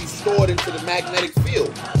heart, to be stored into the magnetic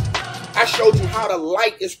field. I showed you how the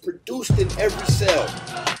light is produced in every cell.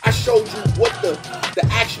 I showed you what the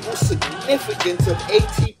actual significance of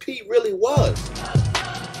ATP really was.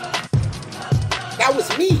 That was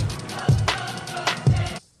me.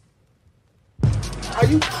 Are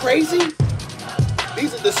you crazy?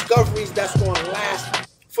 These are discoveries that's going to last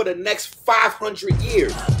for the next 500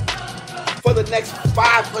 years. For the next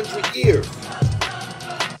 500 years.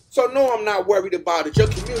 So no, I'm not worried about it. Your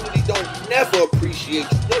community don't never appreciate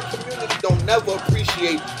you. Your community don't never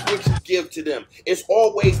appreciate what you give to them. It's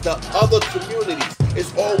always the other communities.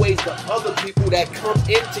 It's always the other people that come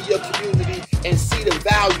into your community and see the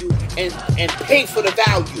value and pay for the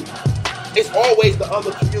value. It's always the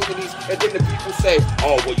other communities, and then the people say,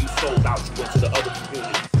 oh, well, you sold out, you went to the other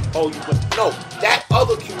community. Oh, you went. No, that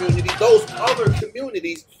other community, those other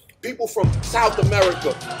communities, people from South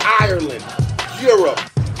America, Ireland, Europe,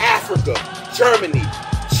 Africa, Germany,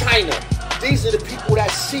 China, these are the people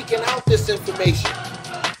that's seeking out this information.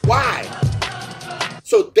 Why?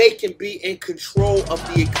 So they can be in control of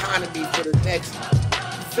the economy for the next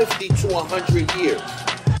 50 to 100 years.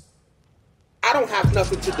 I don't have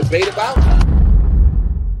nothing to debate about.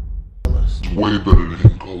 Way better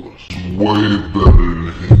than colors. Way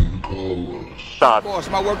better than colors. Of course,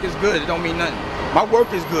 my work is good. It don't mean nothing. My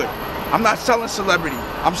work is good. I'm not selling celebrity.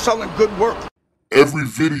 I'm selling good work. Every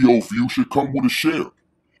video view should come with a share.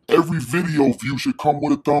 Every video view should come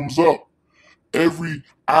with a thumbs up. Every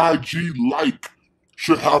IG like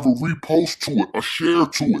should have a repost to it, a share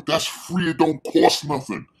to it. That's free. It don't cost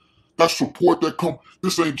nothing. That's support that come.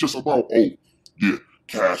 This ain't just about, oh, yeah,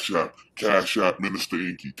 Cash App, Minister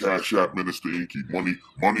Inky, Cash App, Minister Inky,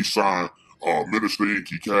 money sign, Minister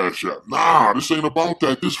Inky, Cash App. Nah, this ain't about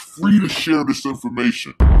that. It's free to share this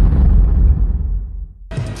information.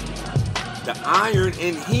 The iron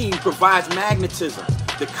in heme provides magnetism.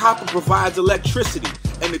 The copper provides electricity.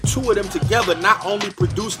 And the two of them together not only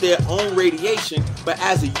produce their own radiation, but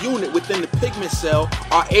as a unit within the pigment cell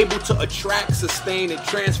are able to attract, sustain, and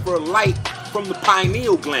transfer light from the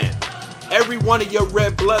pineal gland. Every one of your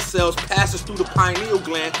red blood cells passes through the pineal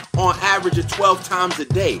gland on average of 12 times a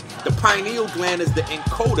day. The pineal gland is the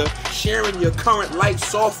encoder sharing your current light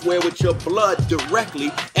software with your blood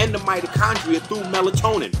directly and the mitochondria through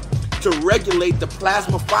melatonin to regulate the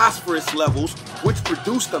plasma phosphorus levels, which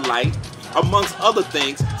produce the light, amongst other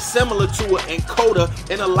things, similar to an encoder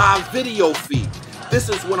in a live video feed. This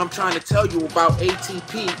is what I'm trying to tell you about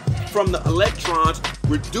ATP from the electrons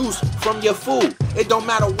reduced from your food. It don't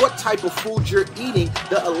matter what type of food you're eating,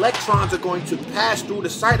 the electrons are going to pass through the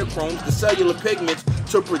cytochromes, the cellular pigments,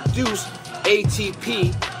 to produce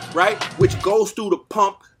ATP, right? Which goes through the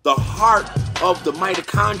pump, the heart of the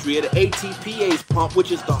mitochondria, the ATPase pump,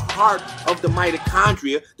 which is the heart of the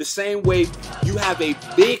mitochondria. The same way you have a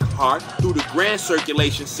big heart through the grand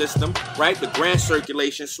circulation system, right? The grand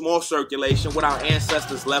circulation, small circulation, what our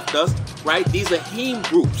ancestors left us, right? These are heme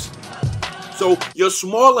groups. So your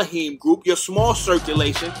smaller heme group, your small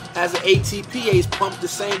circulation, has an ATPase pump the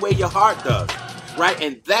same way your heart does, right?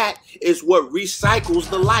 And that is what recycles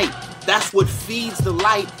the light. That's what feeds the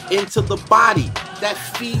light into the body. that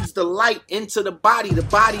feeds the light into the body. The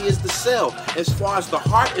body is the cell. As far as the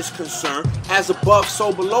heart is concerned, as above,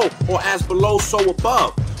 so below, or as below, so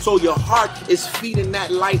above. So your heart is feeding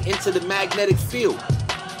that light into the magnetic field.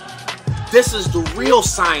 This is the real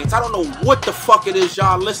science. I don't know what the fuck it is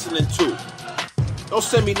y'all listening to. Don't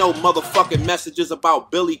send me no motherfucking messages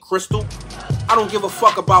about Billy Crystal. I don't give a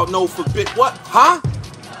fuck about no forbid. What? Huh?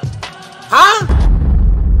 Huh?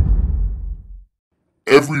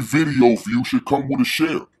 Every video view should come with a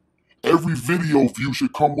share. Every video view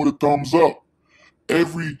should come with a thumbs up.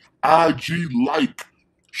 Every IG like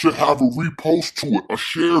should have a repost to it, a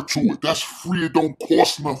share to it. That's free. It don't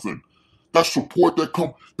cost nothing. That support that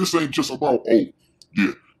come. This ain't just about, oh,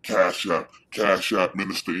 yeah, Cash App,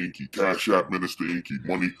 Minister Inky, Cash App, Minister Inky,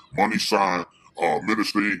 money sign,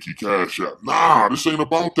 Minister Inky, Cash App. Nah, this ain't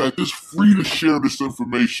about that. It's free to share this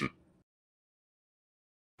information.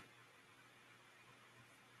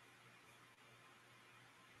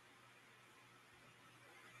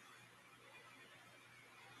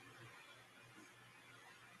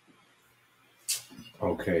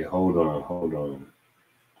 Okay, hold on.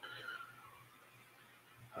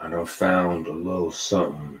 I done found a little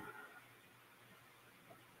something.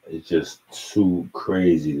 It's just too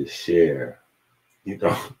crazy to share. You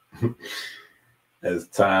know, as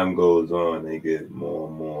time goes on, they get more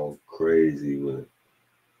and more crazy with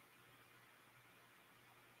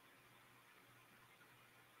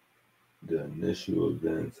the initial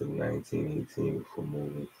events of 1918 before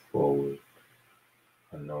moving forward.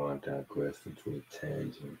 I know I digressed into a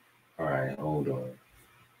tangent. All right, hold on.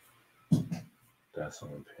 That's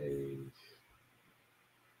on page.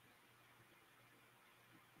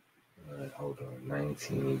 All right, hold on.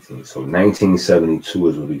 1918. So 1972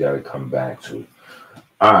 is what we got to come back to.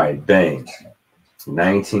 All right, bang.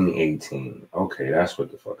 1918. Okay, that's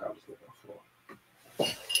what the fuck I was looking for.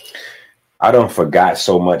 I done forgot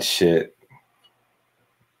so much shit.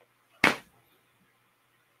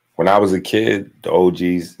 When I was a kid, the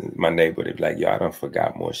OGs in my neighborhood, they'd be like, yo, I done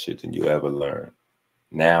forgot more shit than you ever learned.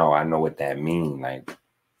 Now I know what that means. Like,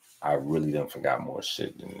 I really done forgot more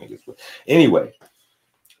shit than niggas. Anyway,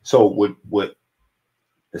 so what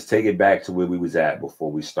let's take it back to where we was at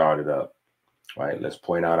before we started up, right? Let's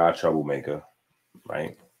point out our troublemaker,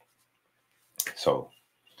 right? So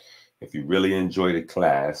if you really enjoy the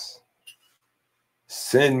class,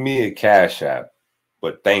 send me a Cash App,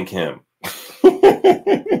 but thank him.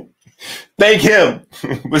 Thank him,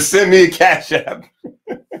 but send me a Cash App.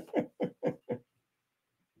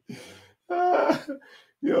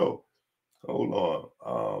 Yo, hold on.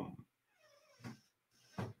 All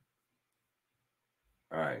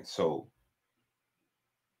right, so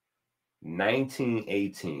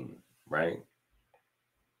 1918, right?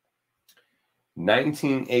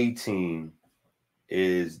 1918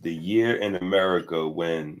 is the year in America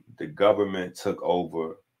when the government took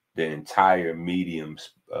over the entire media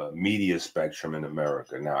spectrum in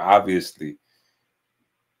America. Now, obviously,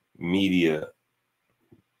 media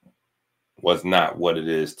was not what it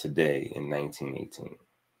is today in 1918,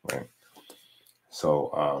 right?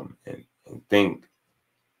 So, and think,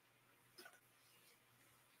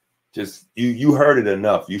 just you heard it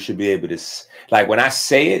enough. You should be able to, like, when I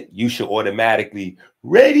say it, you should automatically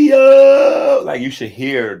radio, like you should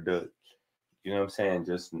hear the, you know what I'm saying?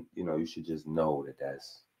 Just, you know, you should just know that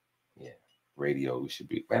that's, yeah, radio. We should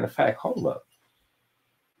be. Matter of fact, hold up.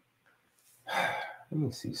 Let me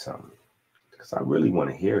see something, because I really want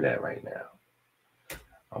to hear that right now.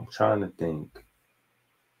 I'm trying to think.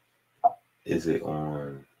 Is it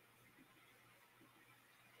on?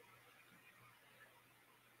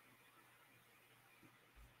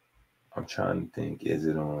 I'm trying to think. Is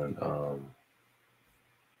it on?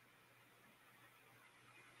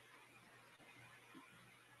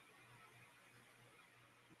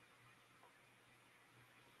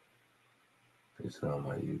 It's on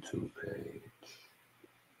my YouTube page.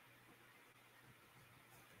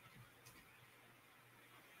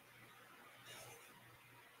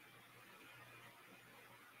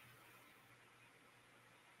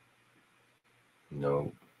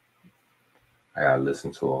 No, I gotta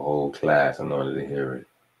listen to a whole class in order to hear it.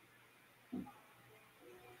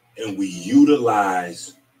 And we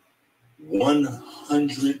utilize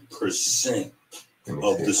 100%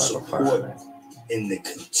 of the support in the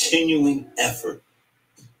continuing effort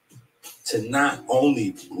to not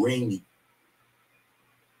only bring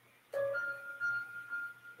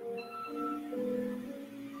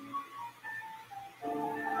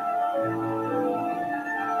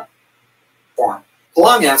The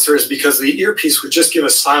long answer is because the earpiece would just give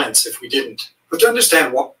us silence if we didn't. But to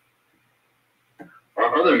understand what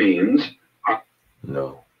are other means.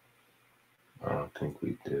 No. I don't think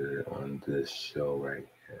we did it on this show right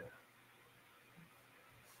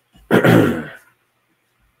here.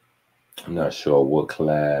 I'm not sure what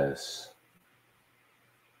class.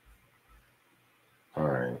 All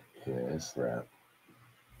right, yeah, it's wrap.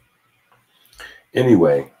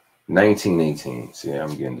 Anyway, 1918. See,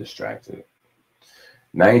 I'm getting distracted.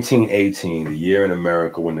 1918, the year in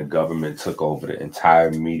America when the government took over the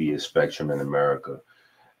entire media spectrum in America.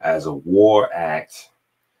 As a war act,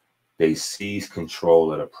 they seized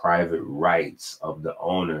control of the private rights of the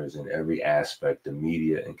owners in every aspect of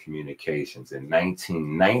media and communications. In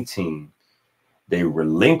 1919, they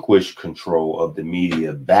relinquished control of the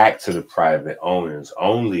media back to the private owners.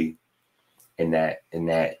 Only in that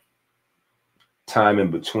time in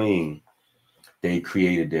between, they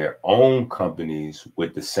created their own companies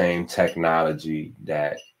with the same technology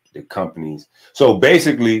that the companies. So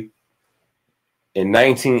basically, in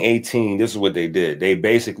 1918, this is what they did. They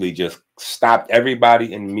basically just stopped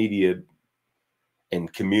everybody in media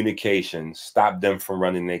and communications, stopped them from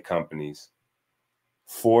running their companies,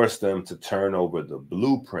 forced them to turn over the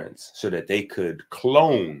blueprints so that they could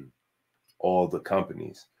clone all the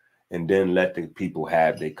companies and then let the people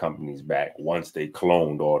have their companies back once they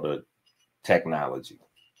cloned all the technology,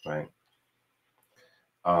 right?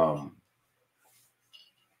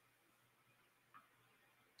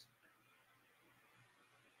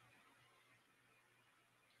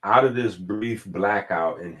 Out of this brief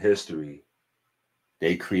blackout in history,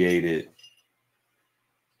 they created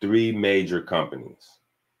 3 major companies,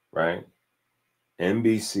 right?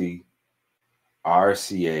 NBC,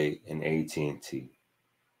 RCA, and AT&T.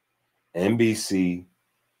 NBC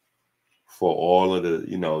for all of the,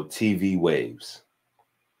 TV waves.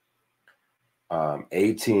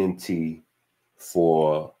 AT&T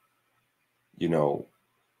for,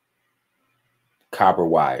 copper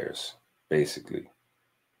wires, basically.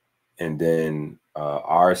 And then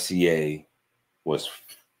RCA was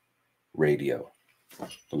radio,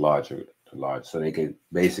 the large. So they could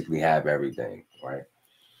basically have everything, right?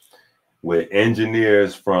 With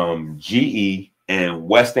engineers from GE and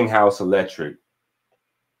Westinghouse Electric,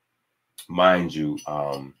 mind you,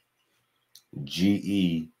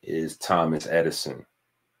 GE is Thomas Edison.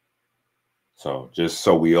 So just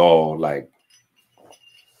so we all right?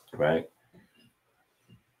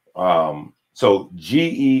 So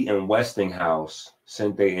GE and Westinghouse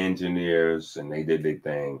sent their engineers and they did their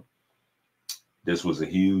thing. This was a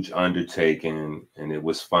huge undertaking and it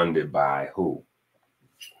was funded by who?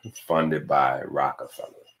 Funded by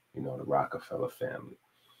Rockefeller, the Rockefeller family,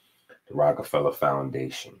 the Rockefeller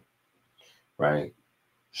Foundation, right?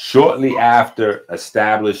 Shortly after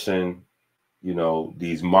establishing,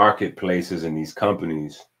 these marketplaces and these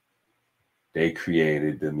companies, they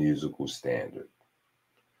created the musical standard,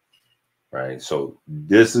 right? So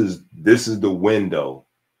this is the window.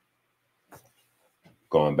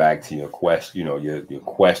 Going back to your question, your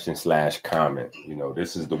question / comment,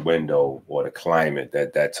 this is the window or the climate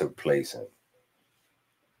that took place in.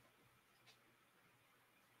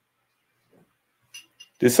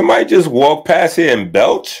 Did somebody just walk past here and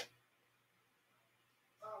belch?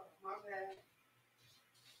 Oh, my bad.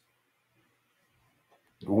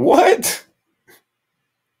 What?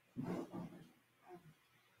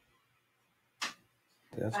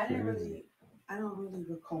 That's crazy. I don't really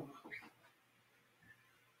recall.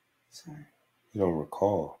 Sorry. You don't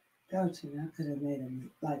recall. Belching, I could have made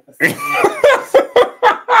him like a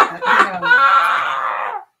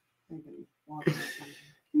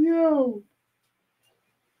Yo.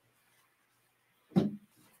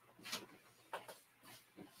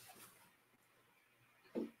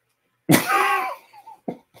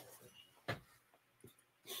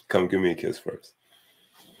 Come give me a kiss first.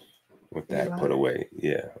 With that put away.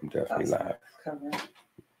 Yeah, I'm definitely live.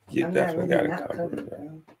 You definitely got it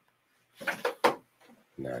covered.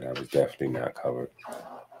 No, that was definitely not covered.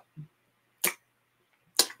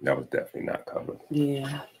 That was definitely not covered.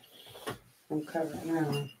 Yeah. I'm covered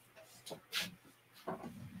now.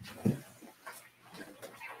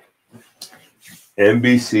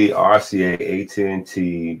 NBC, RCA,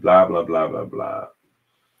 AT&T, blah, blah, blah, blah, blah.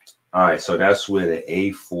 All right, so that's where the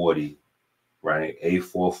A40, right?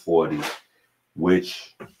 A440,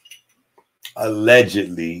 which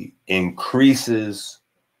allegedly increases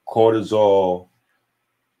cortisol,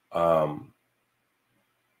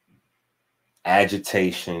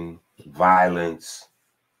 agitation, violence,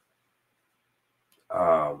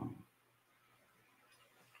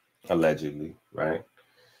 allegedly, right?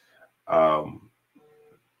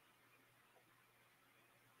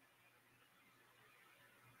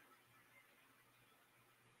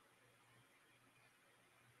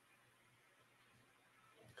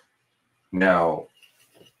 Now,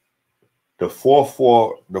 the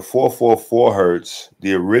 444 hertz,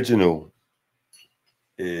 the original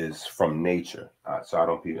is from nature. So I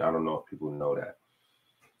don't know if people know that,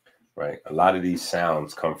 right? A lot of these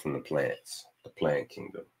sounds come from the plants, the plant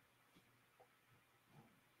kingdom.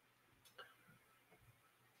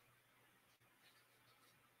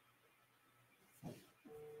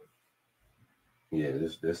 Yeah,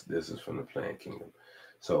 this is from the plant kingdom.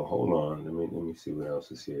 So hold on, let me see what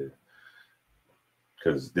else is here,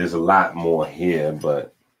 because there's a lot more here,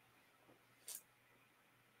 but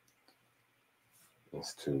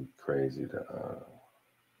it's too crazy to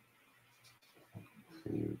for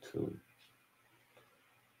YouTube.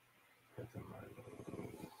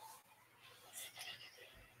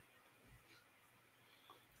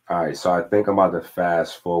 All right, so I think I'm about to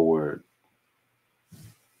fast forward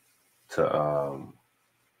to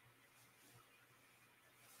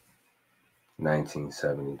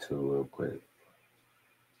 1972 real quick.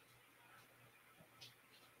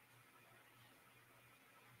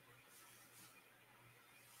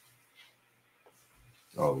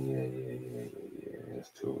 Oh yeah.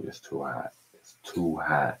 It's too hot. It's too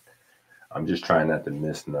hot. I'm just trying not to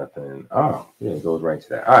miss nothing. Oh, yeah, it goes right to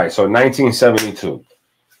that. All right, so 1972,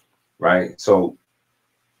 right? So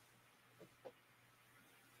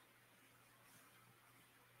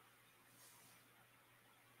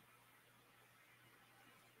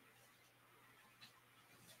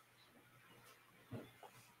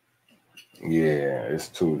yeah, it's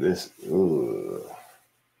too this. Ugh.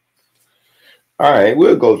 All right,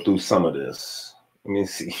 we'll go through some of this. Let me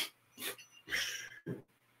see.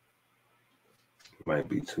 Might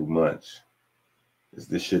be too much. It's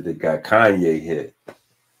the shit that got Kanye hit.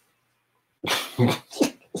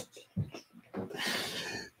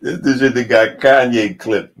 This is the shit that got Kanye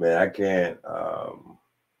clipped, man. I can't.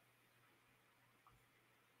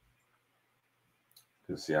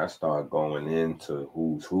 See, I start going into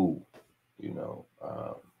who's who, you know.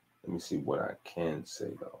 Let me see what I can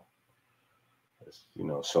say though. You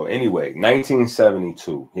know, so anyway,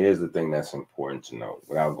 1972. Here's the thing that's important to know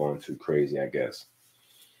without going too crazy, I guess.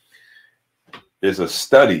 There's a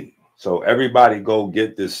study. So everybody go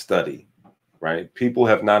get this study, right? People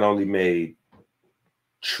have not only made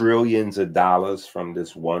trillions of dollars from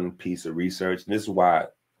this one piece of research. This is why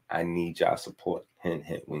I need y'all support. Hint,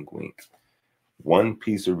 hint, wink, wink. One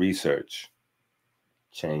piece of research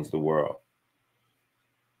changed the world.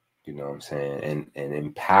 You know what I'm saying? And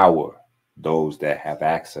empower those that have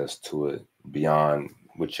access to it beyond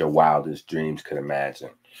what your wildest dreams could imagine.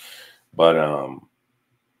 But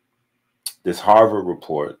this Harvard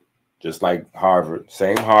report, just like Harvard,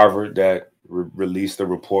 same Harvard that released a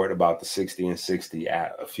report about the 60 and 60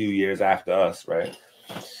 a few years after us, right?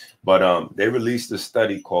 But they released a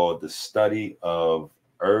study called the Study of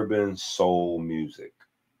Urban Soul Music,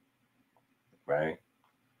 right?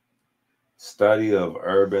 Study of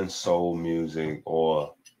Urban Soul Music,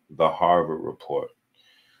 or the Harvard report,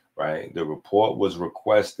 right? The report was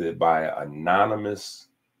requested by an anonymous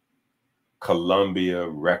Columbia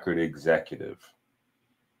record executive.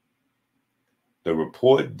 The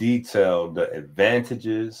report detailed the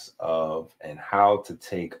advantages of and how to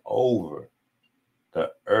take over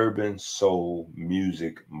the urban soul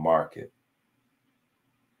music market.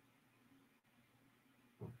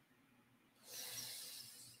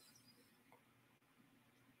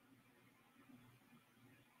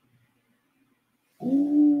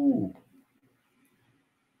 Ooh.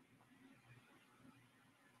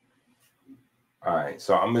 All right,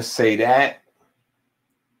 so I'm going to say that,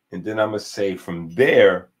 and then I'm going to say from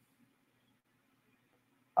there,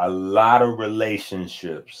 a lot of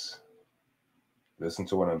relationships. Listen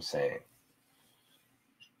to what I'm saying.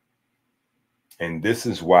 And this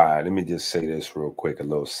is why, let me just say this real quick, a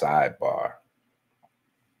little sidebar.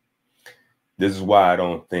 This is why I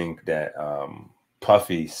don't think that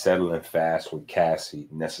Puffy settling fast with Cassie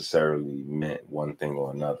necessarily meant one thing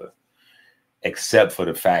or another, except for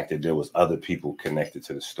the fact that there was other people connected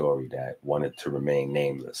to the story that wanted to remain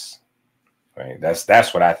nameless, right?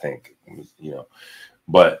 That's what I think, you know.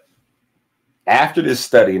 But after this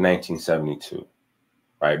study in 1972,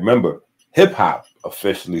 right? Remember, hip hop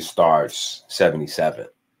officially starts 77,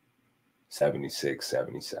 76,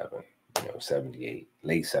 77, you know, 78,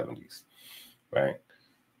 late 70s, right?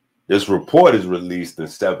 This report is released in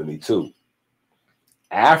 72.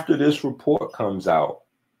 After this report comes out,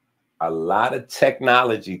 a lot of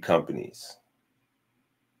technology companies,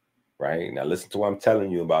 right? Now listen to what I'm telling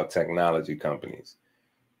you about technology companies.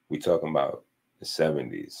 We talking about the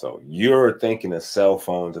 70s. So you're thinking of cell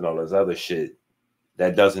phones and all this other shit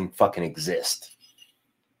that doesn't fucking exist.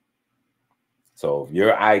 So if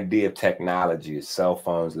your idea of technology is cell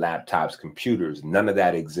phones, laptops, computers, none of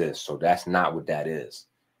that exists. So that's not what that is.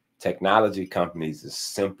 Technology companies is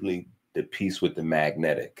simply the piece with the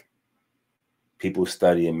magnetic. People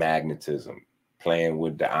studying magnetism, playing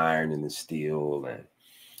with the iron and the steel, and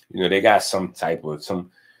they got some type of some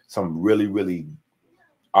really, really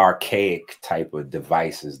archaic type of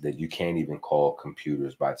devices that you can't even call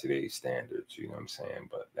computers by today's standards. You know what I'm saying?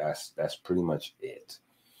 But that's pretty much it.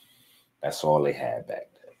 That's all they had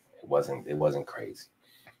back then. It wasn't crazy.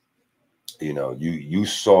 You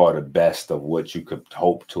saw the best of what you could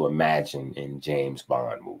hope to imagine in James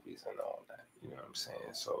Bond movies and all that. You know what I'm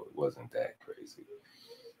saying? So it wasn't that crazy.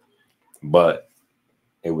 But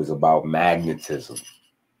it was about magnetism,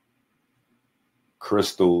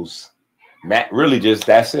 crystals, really just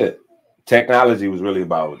that's it. Technology was really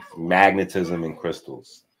about magnetism and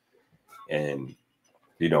crystals, and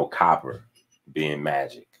copper being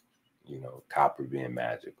magic, copper being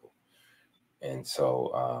magical. And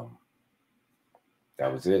so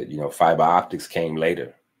that was it. Fiber optics came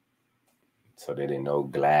later. So they didn't know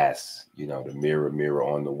glass, the mirror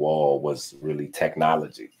on the wall was really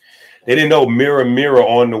technology. They didn't know mirror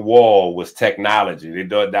on the wall was technology. They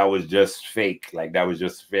thought that was just fake, like that was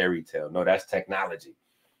just fairy tale. No, that's technology.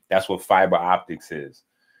 That's what fiber optics is.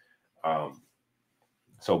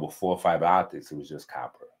 So before fiber optics, it was just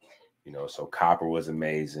copper. So copper was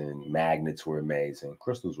amazing. Magnets were amazing.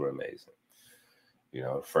 Crystals were amazing.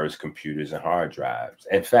 First computers and hard drives.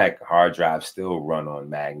 In fact, hard drives still run on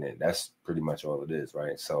magnet. That's pretty much all it is,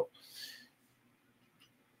 right? So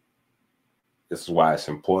this is why it's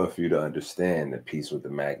important for you to understand the piece with the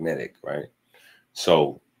magnetic, right?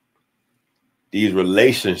 So these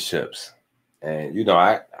relationships, and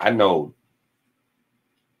I know,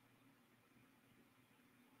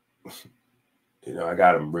 I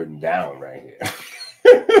got them written down right here.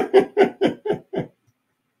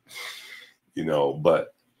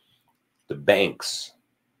 But the banks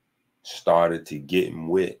started to get in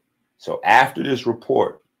with. So after this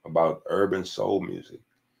report about urban soul music,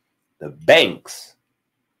 the banks,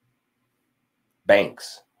 the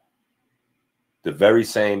very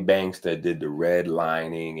same banks that did the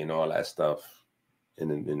redlining and all that stuff in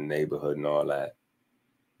the neighborhood and all that,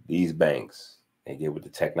 these banks, they get with the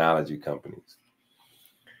technology companies.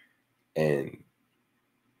 And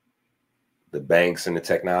the banks and the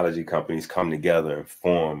technology companies come together and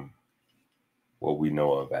form what we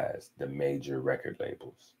know of as the major record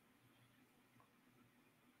labels.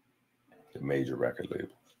 The major record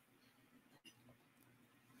labels.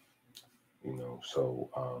 So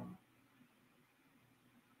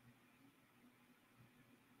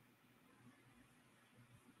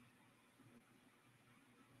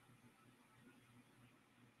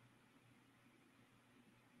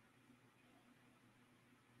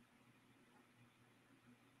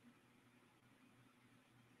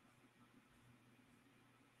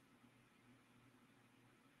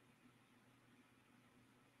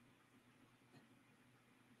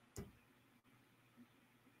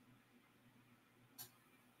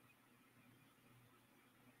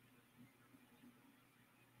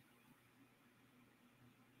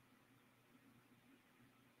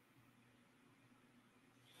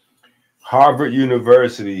Harvard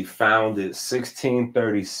University, founded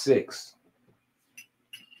 1636.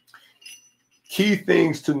 Key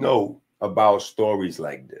things to know about stories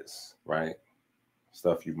like this, right?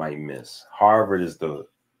 Stuff you might miss. Harvard is the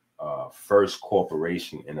first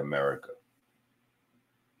corporation in America.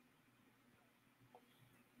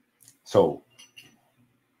 So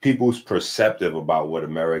people's perceptive about what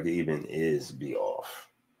America even is be off,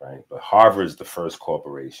 right? But Harvard is the first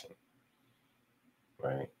corporation,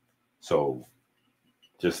 right? So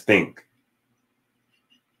just think,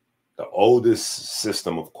 the oldest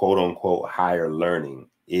system of quote unquote higher learning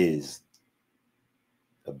is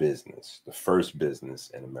a business. The first business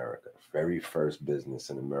in America, very first business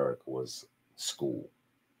in America was school.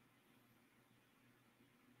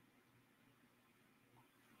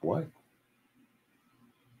 What?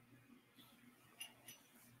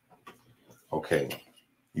 Okay.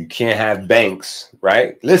 You can't have banks,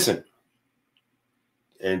 right? Listen.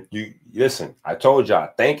 And you listen, I told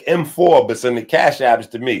y'all, thank M4, but send the cash apps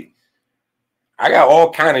to me. I got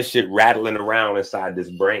all kind of shit rattling around inside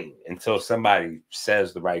this brain until somebody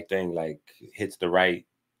says the right thing, like hits the right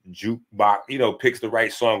jukebox, picks the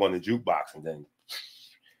right song on the jukebox, and then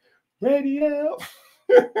radio.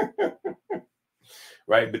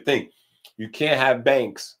 Right? But think, you can't have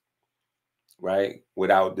banks, right,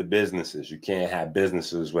 without the businesses. You can't have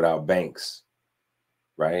businesses without banks,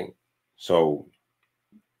 right? So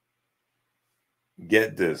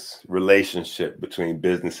get this relationship between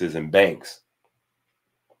businesses and banks.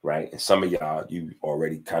 right? And some of y'all, you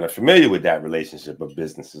already kind of familiar with that relationship of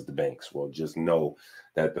businesses to banks. Well, just know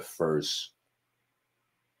that the first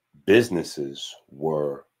businesses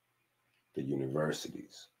were the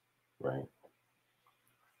universities, right?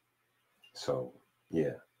 So,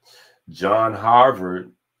 yeah. John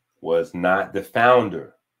Harvard was not the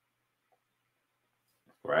founder,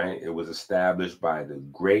 right? It was established by the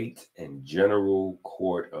Great and General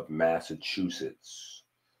Court of Massachusetts.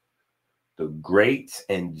 The Great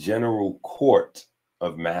and General Court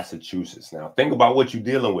of Massachusetts. Now, think about what you're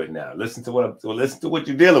dealing with now. Listen to what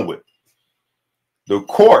you're dealing with. The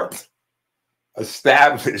court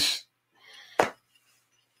established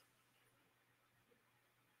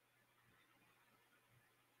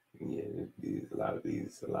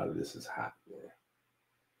a lot of this is hot, man.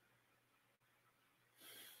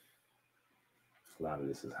 A lot of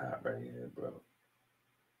this is hot right here, bro.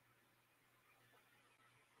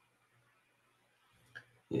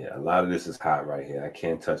 Yeah, a lot of this is hot right here. I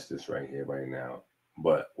can't touch this right here right now.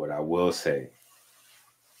 But what I will say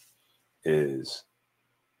is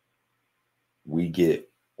we get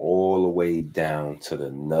all the way down to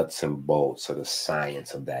the nuts and bolts of the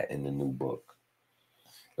science of that in the new book.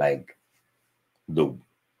 Like the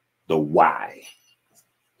why.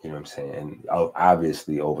 You know what I'm saying? And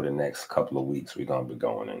obviously over the next couple of weeks, we're going to be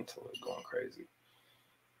going into it, going crazy.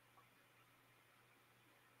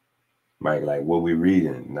 Mike, like, what we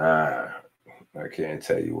reading? Nah, I can't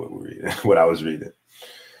tell you what we're reading, what I was reading.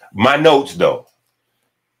 My notes, though.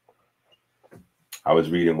 I was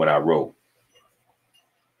reading what I wrote.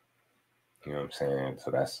 You know what I'm saying?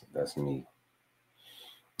 So that's me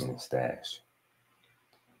in the stash.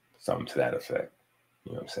 Something to that effect.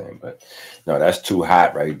 You know what I'm saying? But no, that's too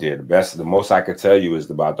hot right there. The most I could tell you is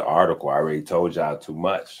about the article. I already told y'all too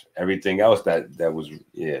much. Everything else that was,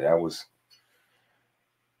 that was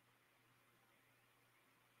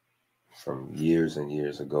from years and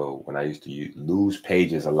years ago when I used to lose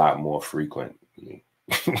pages a lot more frequently.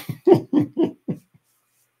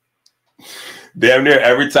 Damn near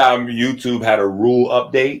every time YouTube had a rule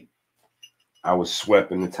update, I was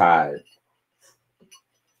swept in the tide.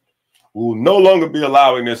 We will no longer be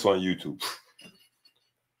allowing this on YouTube.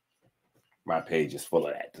 My page is full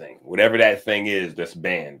of that thing. Whatever that thing is that's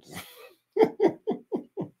banned.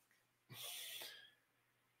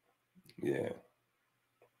 Yeah.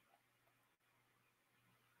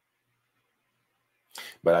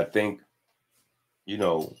 But I think, you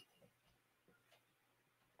know,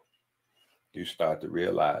 you start to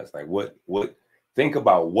realize, like, think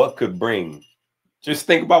about what could bring, just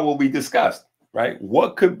think about what we discussed, right?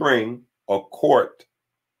 What could bring a court,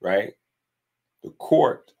 right? The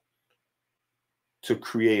court to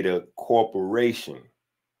create a corporation.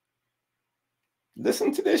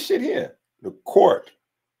 Listen to this shit here. The court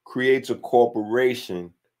creates a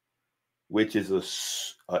corporation, which is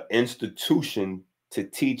an institution to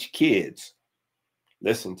teach kids.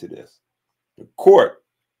 Listen to this. The court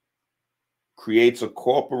creates a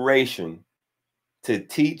corporation to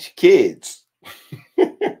teach kids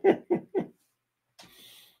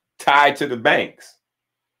tied to the banks.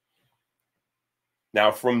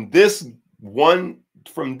 Now, from this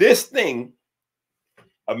thing,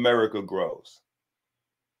 America grows.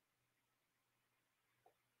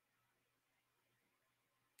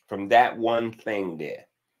 From that one thing there.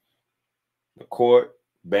 The court,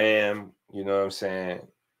 bam, you know what I'm saying?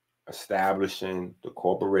 Establishing the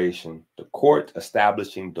corporation, the court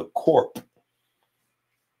establishing the corp.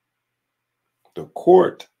 The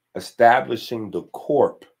court establishing the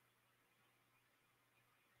corp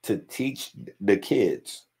to teach the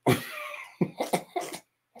kids.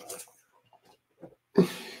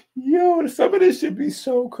 Yo, some of this should be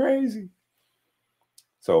so crazy.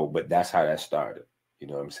 So, but that's how that started. You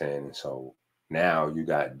know what I'm saying? And so now you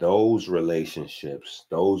got those relationships,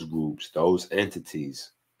 those groups, those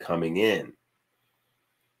entities coming in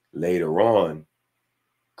later on,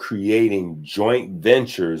 creating joint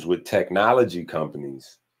ventures with technology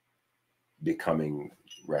companies, becoming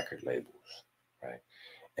record labels, right?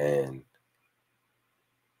 And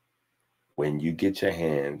when you get your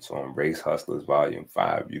hands on Race Hustlers Volume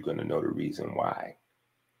 5, you're going to know the reason why.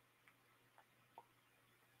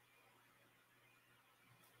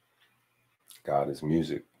 God is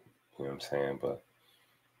music, you know what I'm saying? But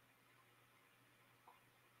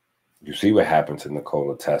you see what happened to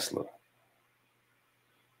Nikola Tesla.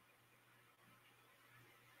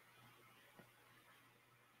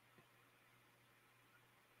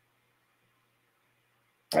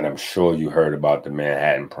 And I'm sure you heard about the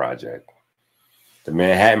Manhattan Project. The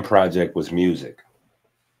Manhattan Project was music.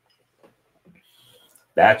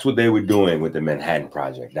 That's what they were doing with the Manhattan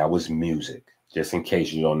Project. That was music. Just in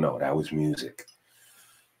case you don't know, that was music.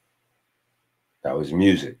 That was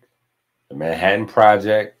music. The Manhattan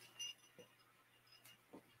Project,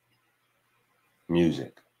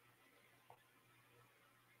 music.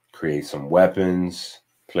 Create some weapons,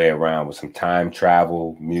 play around with some time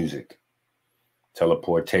travel, music.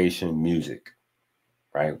 Teleportation, music.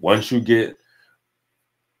 Right? Once you get,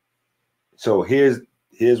 so here's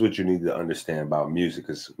what you need to understand about music.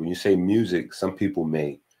 Because when you say music, some people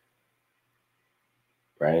may,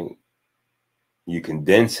 right? You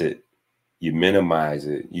condense it, you minimize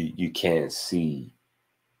it, you can't see.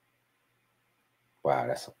 Wow,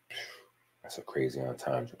 that's a crazy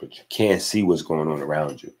entendre, but you can't see what's going on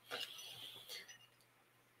around you.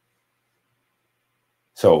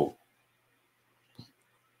 So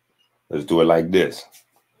let's do it like this.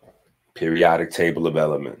 Periodic table of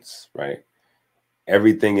elements, right?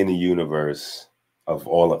 Everything in the universe of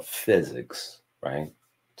all of physics, right?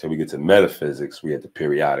 Till we get to metaphysics, we have the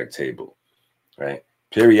periodic table, right?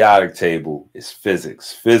 Periodic table is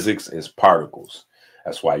physics. Physics is particles.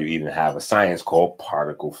 That's why you even have a science called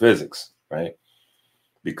particle physics, right?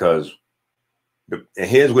 Because, and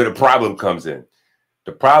here's where the problem comes in.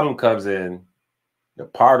 The problem comes in, the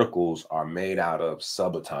particles are made out of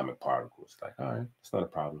subatomic particles. Like, all right, it's not a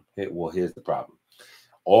problem. Well, here's the problem.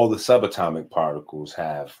 All the subatomic particles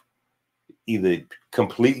have either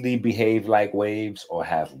completely behave like waves or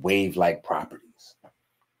have wave-like properties,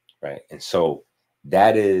 right? And so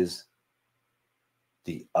that is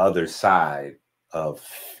the other side of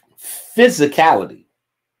physicality,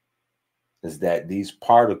 is that these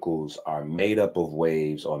particles are made up of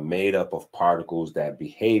waves or made up of particles that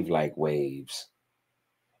behave like waves.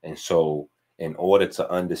 And so in order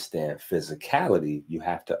to understand physicality, you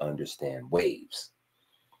have to understand waves.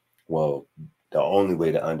 Well, the only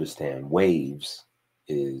way to understand waves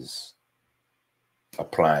is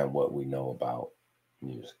applying what we know about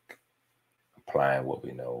music, applying what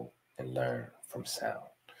we know and learn from sound,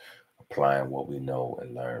 applying what we know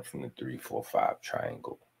and learn from the 3-4-5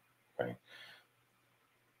 triangle, right?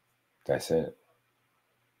 That's it.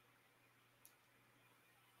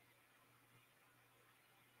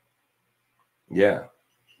 Yeah.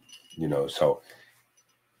 You know, so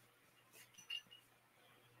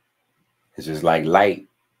it's just like light.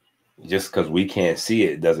 Just because we can't see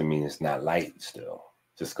it doesn't mean it's not light still.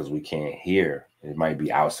 Just because we can't hear, it might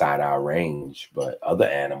be outside our range, but other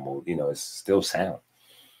animals, you know, it's still sound,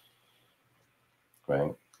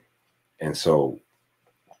 right? And so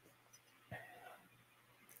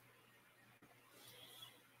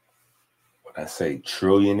when I say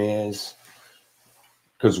trillionaires,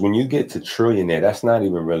 because when you get to trillionaire, that's not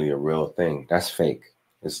even really a real thing. That's fake.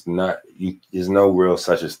 It's not, there's no real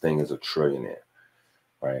such a thing as a trillionaire,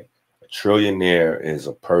 right? A trillionaire is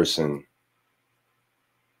a person.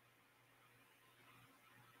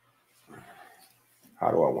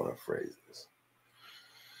 How do I want to phrase this?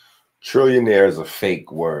 Trillionaire is a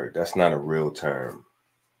fake word. That's not a real term,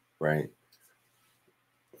 right?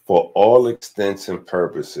 For all intents and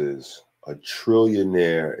purposes, a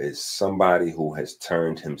trillionaire is somebody who has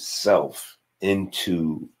turned himself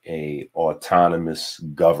into a autonomous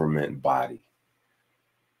government body.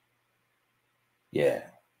 Yeah.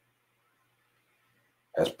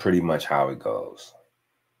 That's pretty much how it goes.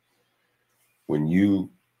 When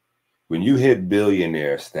you hit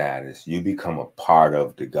billionaire status, you become a part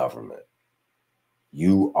of the government.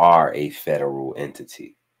 You are a federal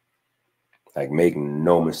entity. Like, make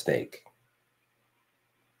no mistake,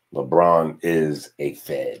 LeBron is a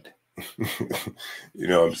Fed. You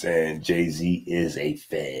know what I'm saying? Jay-Z is a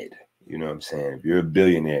Fed. You know what I'm saying? If you're a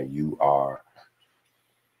billionaire, you are,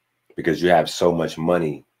 because you have so much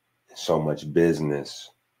money, so much business.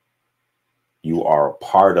 You are a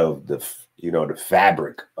part of the, you know, the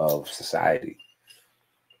fabric of society.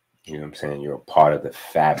 You know what I'm saying? You're a part of the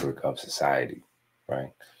fabric of society,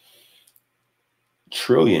 right?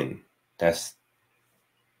 Trillion, that's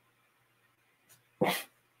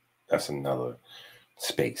another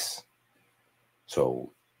space.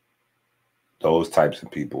 So those types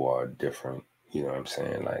of people are different. You know what I'm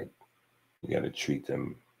saying? Like, you got to treat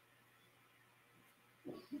them,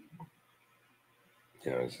 you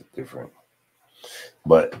know, it's different.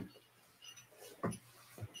 But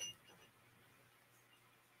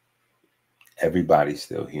everybody's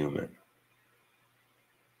still human.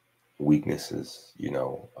 Weaknesses, you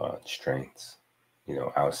know, strengths, you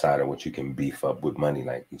know, outside of what you can beef up with money,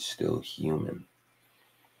 like, you're still human.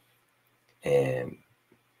 And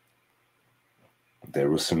there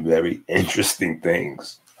were some very interesting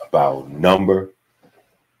things about number,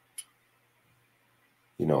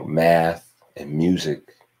 you know, math and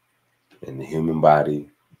music in the human body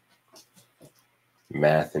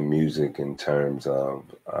math and music in terms of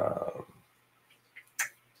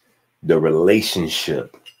the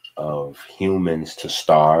relationship of humans to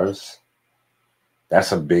stars.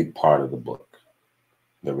 That's a big part of the book.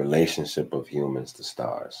 The relationship of humans to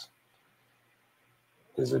stars.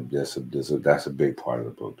 That's a big part of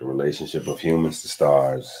the book. The relationship of humans to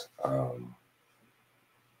stars.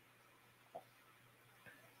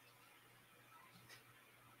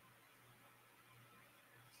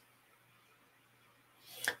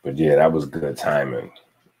 But yeah, that was good timing,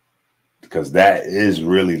 because that is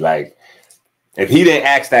really like, if he didn't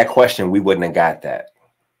ask that question, we wouldn't have got that.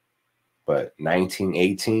 But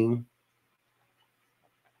 1918,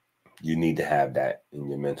 you need to have that in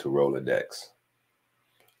your mental Rolodex.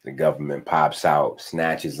 The government pops out,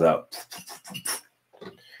 snatches up,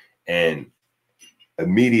 and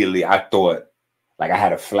immediately I thought, like, I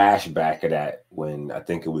had a flashback of that when I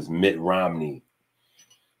think it was Mitt Romney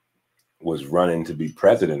was running to be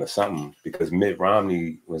president or something, because Mitt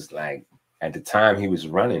Romney was like, at the time he was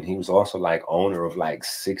running, he was also like owner of like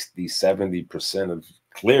 60-70% of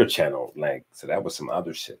Clear Channel. Like, so that was some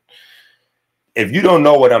other shit. If you don't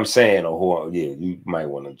know what I'm saying, or who, yeah, you might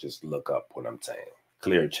want to just look up what I'm saying.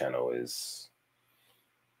 Clear Channel is,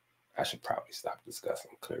 I should probably stop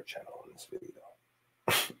discussing Clear Channel in this video.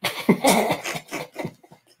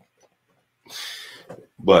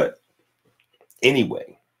 But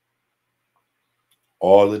anyway,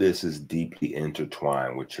 all of this is deeply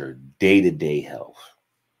intertwined with your day-to-day health.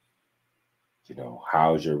 You know,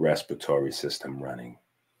 how's your respiratory system running?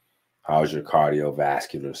 How's your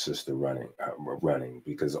cardiovascular system running?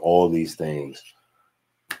 Because all these things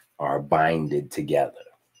are binded together.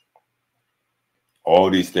 All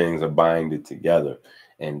these things are binded together.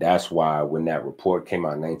 And that's why when that report came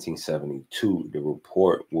out in 1972, the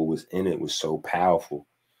report, what was in it was so powerful.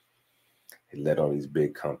 It led all these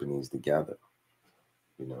big companies together.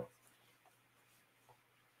 You know,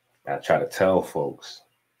 I try to tell folks,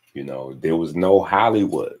 you know, there was no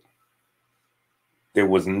Hollywood. There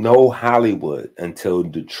was no Hollywood until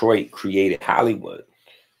Detroit created Hollywood.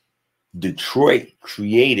 Detroit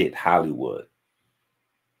created Hollywood.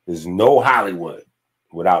 There's no Hollywood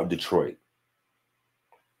without Detroit.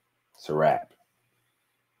 It's a wrap.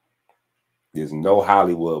 There's no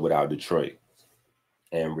Hollywood without Detroit.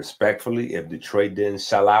 And respectfully, if Detroit didn't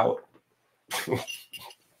sell out,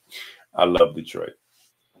 I love Detroit.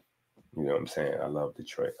 You know what I'm saying? I love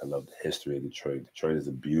Detroit. I love the history of Detroit. Detroit is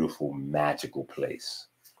a beautiful, magical place,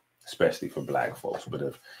 especially for Black folks. But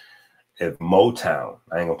if Motown,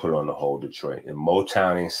 I ain't gonna put it on the whole Detroit, if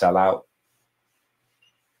Motown ain't sell out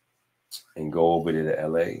and go over to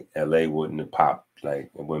LA, LA wouldn't have popped.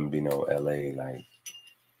 Like, it wouldn't be no LA, like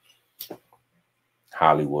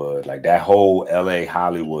Hollywood. Like, that whole LA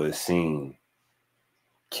Hollywood scene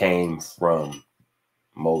came from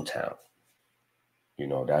Motown. You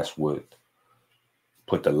know, that's what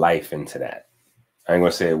put the life into that. I ain't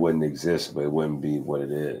gonna say it wouldn't exist, but it wouldn't be what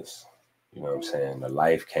it is. You know what I'm saying? The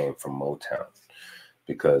life came from Motown,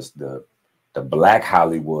 because the Black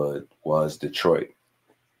Hollywood was Detroit.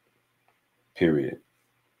 Period.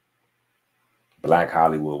 Black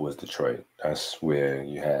Hollywood was Detroit. That's where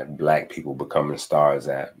you had Black people becoming stars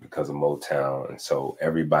at because of Motown. And so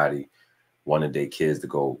everybody wanted their kids to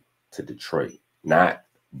go to Detroit, not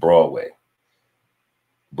Broadway.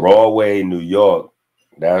 Broadway, New York,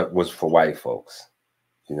 that was for white folks.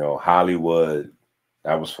 You know, Hollywood,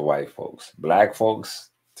 that was for white folks. Black folks,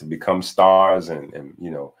 to become stars and you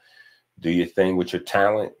know, do your thing with your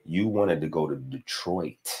talent, you wanted to go to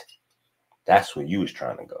Detroit. That's where you was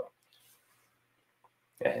trying to go.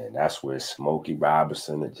 And that's where Smokey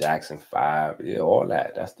Robinson, the Jackson 5, yeah, all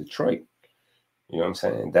that. That's Detroit. You know what I'm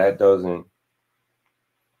saying? That doesn't,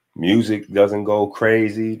 music doesn't go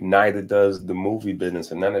crazy. Neither does the movie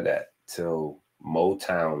business, and none of that, till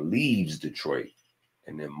Motown leaves Detroit.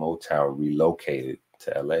 And then Motown relocated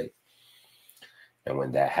to LA. And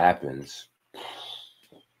when that happens,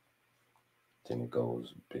 then it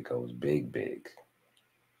goes big, big.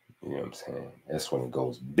 You know what I'm saying? That's when it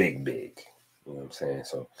goes big, big. You know what I'm saying?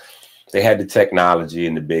 So they had the technology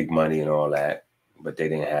and the big money and all that, but they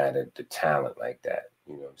didn't have the talent like that.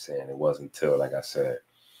 You know what I'm saying? It wasn't until, like I said,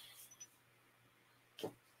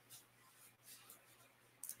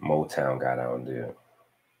 Motown got out there.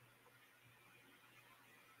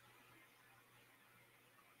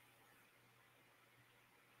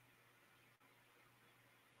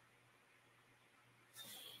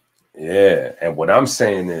 Yeah, and what I'm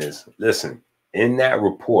saying is, listen, in that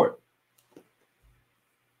report,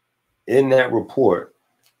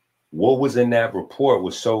 what was in that report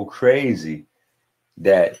was so crazy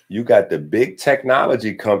that you got the big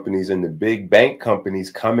technology companies and the big bank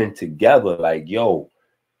companies coming together like, yo,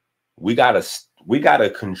 we gotta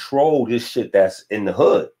control this shit that's in the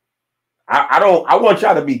hood. I want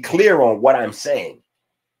y'all to be clear on what I'm saying.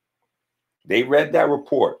 They read that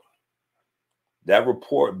report. That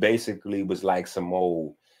report basically was like some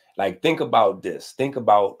old, like, think about this. Think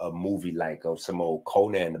about a movie like of some old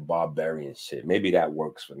Conan the Barbarian shit. Maybe that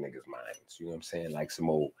works for niggas' minds. You know what I'm saying? Like some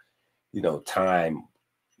old, you know, time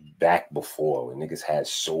back before when niggas had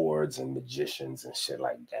swords and magicians and shit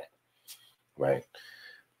like that. Right?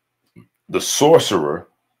 The sorcerer,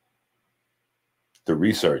 the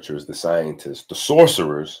researchers, the scientists, the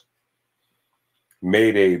sorcerers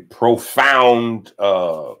made a profound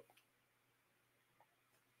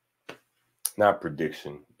not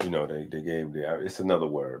prediction, you know, they gave their, it's another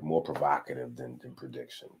word, more provocative than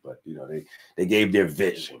prediction, but you know, they gave their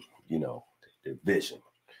vision, you know, their vision.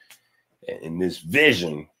 And in this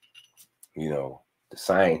vision, you know, the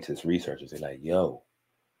scientists, researchers, they're like, yo,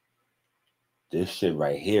 this shit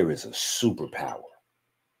right here is a superpower.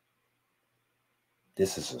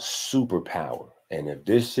 This is a superpower. And if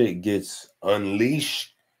this shit gets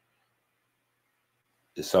unleashed,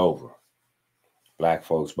 it's over. Black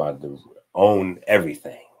folks about to own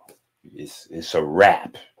everything. It's a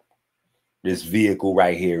wrap. This vehicle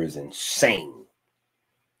right here is insane.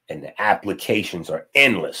 And the applications are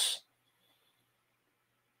endless.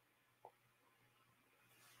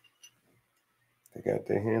 They got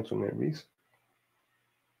their hands on that reason.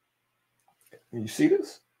 You see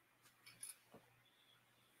this?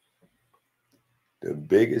 The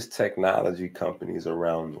biggest technology companies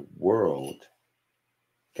around the world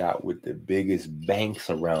got with the biggest banks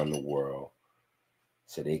around the world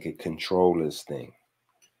so they could control this thing.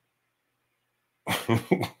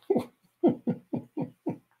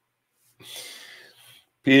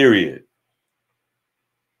 Period.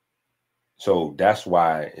 So that's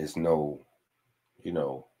why it's no, you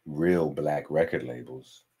know, real black record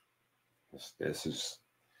labels. This is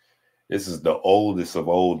the oldest of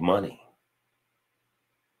old money.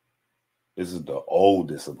 This is the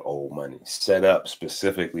oldest of old money, set up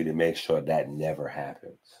specifically to make sure that never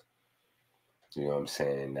happens. You know what I'm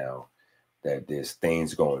saying? Now that there's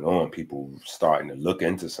things going on, people starting to look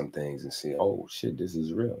into some things and say, oh shit, this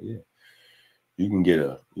is real. Yeah. You can get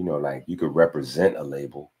a, you know, like you could represent a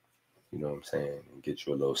label, you know what I'm saying, and get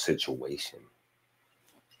you a little situation.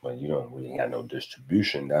 But you don't really have no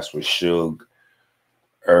distribution. That's what Suge,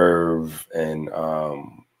 Irv, and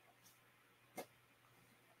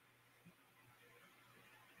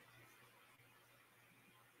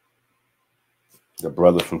the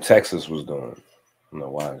brother from Texas was doing. I don't know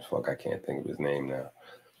why the fuck I can't think of his name now.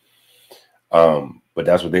 But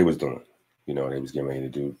that's what they was doing. You know, they was getting ready to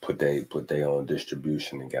do, put their own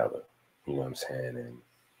distribution together. You know what I'm saying? And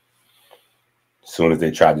as soon as they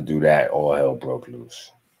tried to do that, all hell broke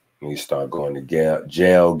loose. And you start going to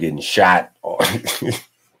jail, getting shot. All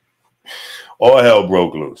hell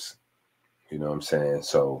broke loose. You know what I'm saying?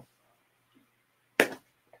 So,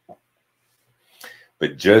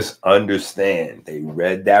 but just understand, they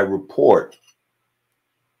read that report.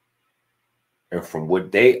 And from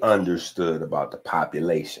what they understood about the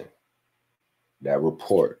population, that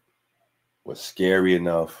report was scary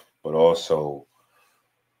enough, but also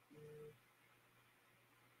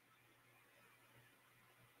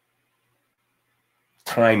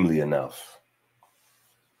timely enough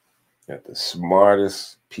that the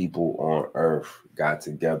smartest people on earth got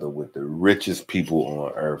together with the richest people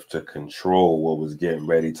on earth to control what was getting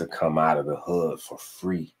ready to come out of the hood for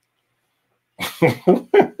free.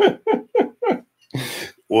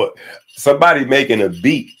 Well, somebody making a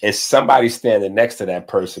beat and somebody standing next to that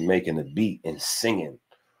person making a beat and singing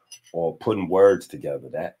or putting words together,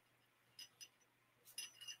 that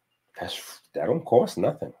don't cost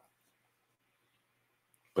nothing.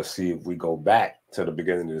 But see, if we go back to the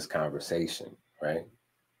beginning of this conversation, right?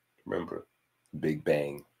 Remember, Big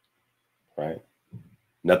Bang, right?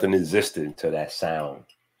 Nothing existed until that sound.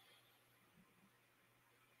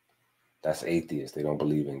 That's atheists. They don't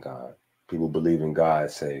believe in God. People believe in God,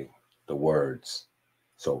 say the words.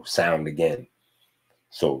 So sound again.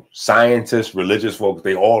 So scientists, religious folks,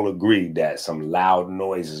 they all agree that some loud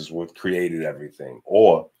noises what created everything.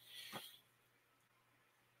 Or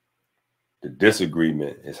the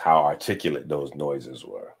disagreement is how articulate those noises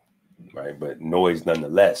were, right? But noise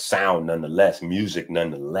nonetheless, sound nonetheless, music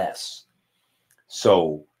nonetheless.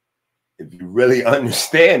 So if you really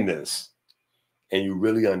understand this and you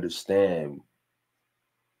really understand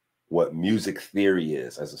what music theory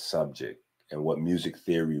is as a subject and what music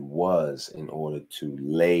theory was in order to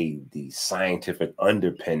lay the scientific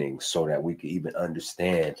underpinnings so that we could even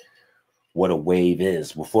understand what a wave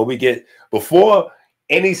is. Before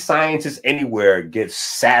any scientist anywhere gets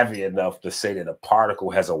savvy enough to say that a particle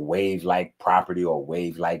has a wave-like property or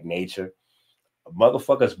wave-like nature,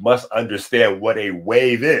 motherfuckers must understand what a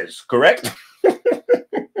wave is, correct?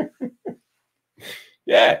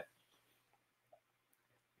 Yeah.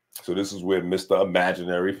 So this is where Mr.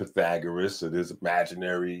 Imaginary Pythagoras, or this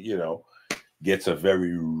imaginary, gets a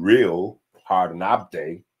very real hard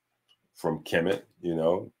knobday from Kemet,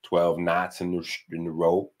 12 knots in the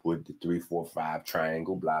rope with the 3, 4, 5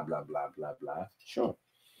 triangle, blah, blah, blah, blah, blah. Sure.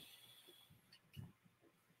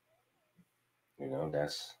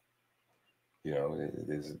 That's,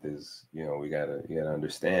 there's, you gotta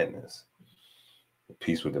understand this. The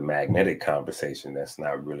piece with the magnetic conversation, that's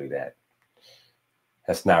not really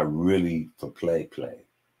for play.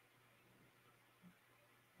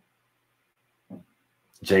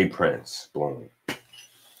 Jay Prince, boom.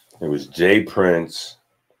 It was Jay Prince,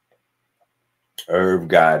 Irv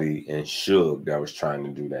Gotti, and Suge that was trying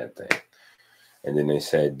to do that thing. And then they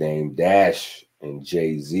said Dame Dash and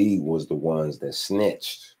Jay-Z was the ones that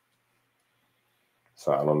snitched.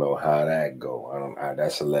 So I don't know how that go.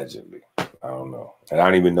 That's allegedly. I don't know. And I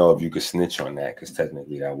don't even know if you could snitch on that because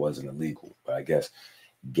technically that wasn't illegal. But I guess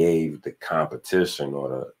gave the competition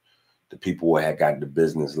or the people who had got the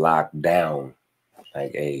business locked down,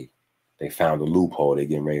 like, hey, they found a loophole. They're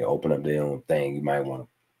getting ready to open up their own thing. You might want to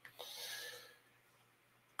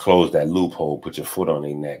close that loophole, put your foot on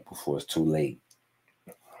their neck before it's too late.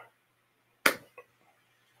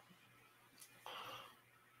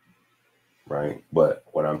 Right? But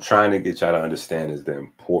what I'm trying to get y'all to understand is the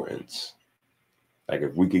importance. Like,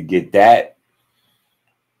 if we could get that,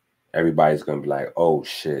 everybody's going to be like, oh,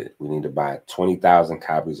 shit, we need to buy 20,000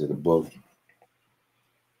 copies of the book.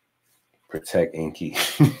 Protect Inky.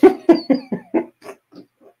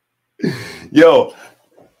 Yo,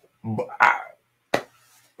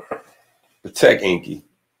 protect Inky.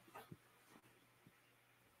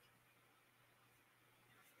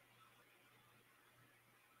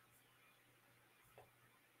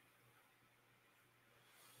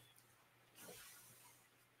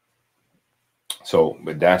 So,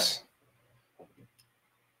 but that's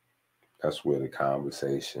where the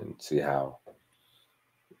conversation, see how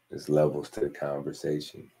there's levels to the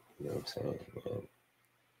conversation. You know what I'm saying? And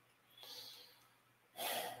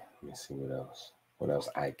let me see what else. What else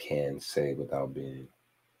I can say without getting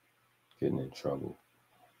in trouble.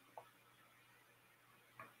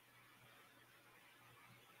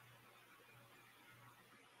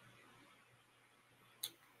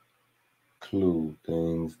 Clue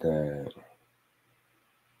things that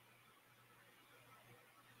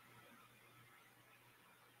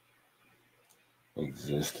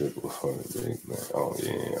existed before the Big Bang. Oh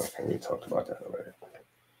yeah, okay, we talked about that already.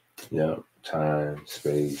 Yeah, time,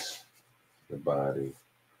 space, the body.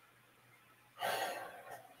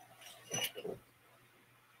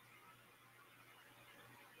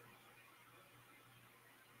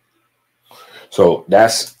 So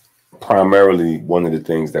that's primarily one of the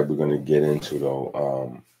things that we're going to get into,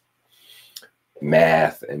 though.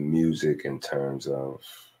 Math and music in terms of,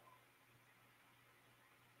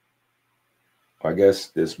 I guess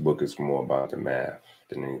this book is more about the math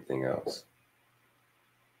than anything else.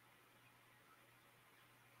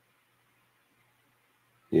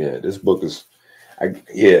 Yeah, this book is,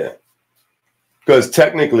 because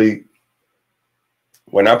technically,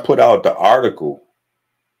 when I put out the article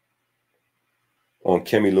on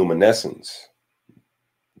chemiluminescence,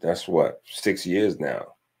 that's what, 6 years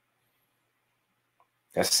now.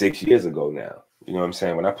 That's 6 years ago now. You know what I'm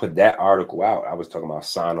saying? When I put that article out, I was talking about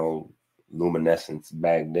sonoluminescence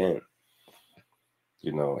back then.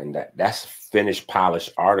 And that's finished,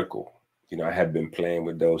 polished article. I had been playing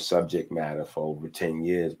with those subject matter for over 10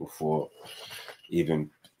 years before even,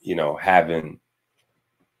 having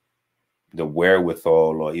the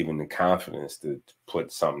wherewithal or even the confidence to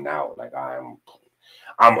put something out. Like,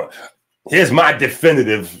 here's my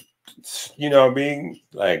definitive, you know what I mean?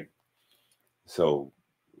 Like, so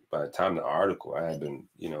by the time the article, I had been,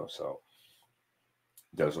 so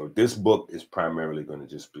this book is primarily going to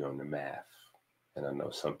just be on the math. And I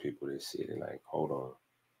know some people, they see it, they're like, hold on.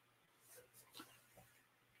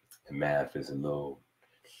 The math is a little,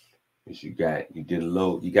 you got a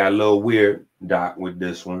little weird, Doc, with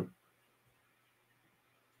this one.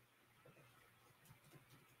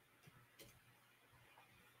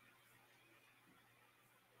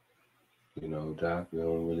 Doc, we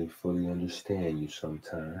don't really fully understand you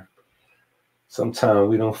sometimes. sometimes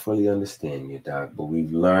we don't fully understand you, Doc, but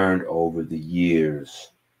we've learned over the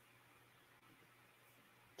years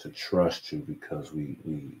to trust you because we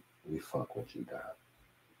fuck with you, Doc.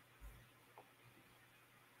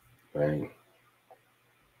 Right?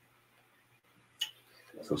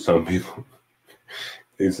 So some people,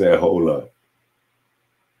 they said, hold up.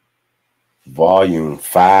 Volume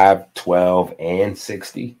 5, 12, and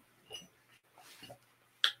 60.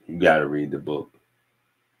 You got to read the book.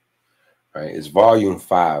 Right? It's volume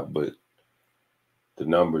 5, but the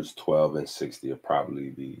numbers 12 and 60 are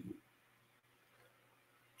probably the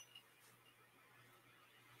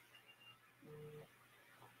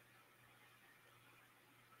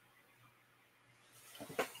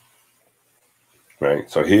right.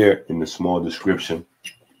 So here in the small description,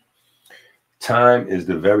 time is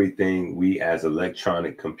the very thing we as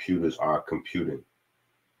electronic computers are computing.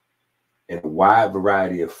 In a wide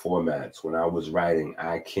variety of formats. When I was writing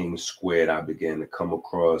I King Squared, I began to come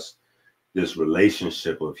across this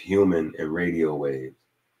relationship of human and radio waves.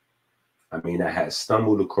 I mean, I had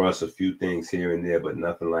stumbled across a few things here and there, but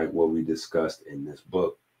nothing like what we discussed in this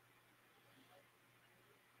book.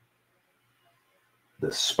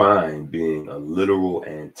 The spine being a literal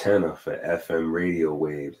antenna for FM radio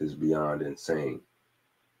waves is beyond insane.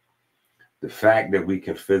 The fact that we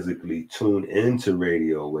can physically tune into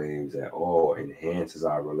radio waves at all enhances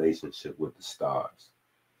our relationship with the stars.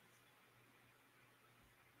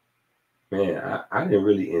 Man, I didn't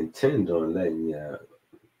really intend on letting you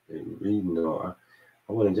reading on.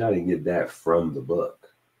 I wanted y'all to get that from the book.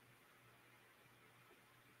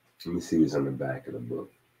 Let me see what's on the back of the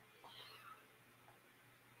book.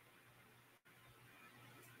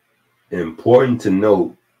 Important to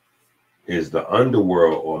note is the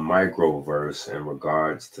underworld or microverse in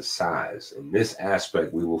regards to size. In this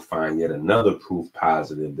aspect, we will find yet another proof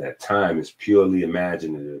positive that time is purely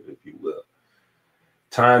imaginative, if you will.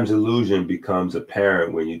 Time's illusion becomes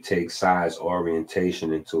apparent when you take size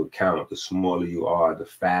orientation into account. The smaller you are, the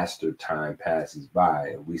faster time passes by.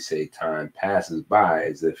 And we say time passes by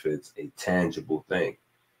as if it's a tangible thing.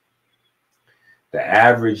 The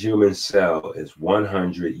average human cell is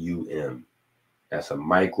 100 UM. That's a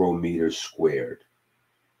micrometer squared.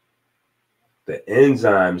 The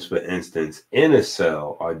enzymes, for instance, in a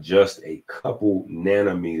cell are just a couple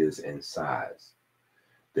nanometers in size.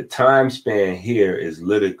 The time span here is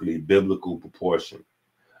literally biblical proportion.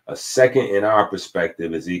 A second in our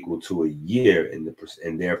perspective is equal to a year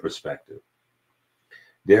in their perspective.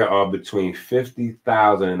 There are between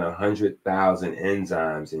 50,000 and 100,000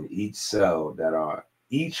 enzymes in each cell that are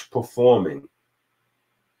each performing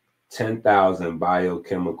 10,000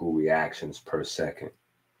 biochemical reactions per second.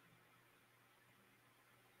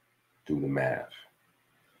 Do the math.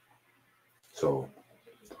 So,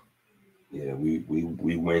 yeah, we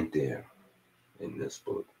went there in this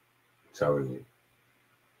book. I'm telling you,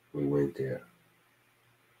 we went there.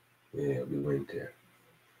 Yeah, we went there.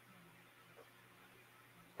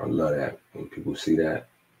 I love that when people see that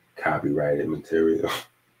copyrighted material.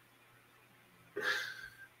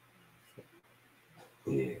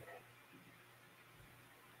 Yeah.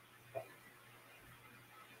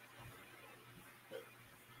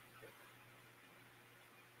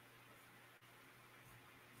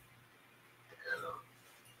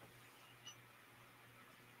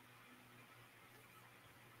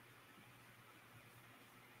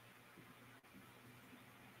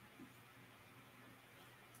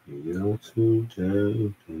 You're too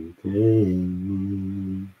down to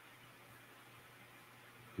game.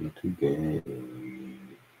 To game.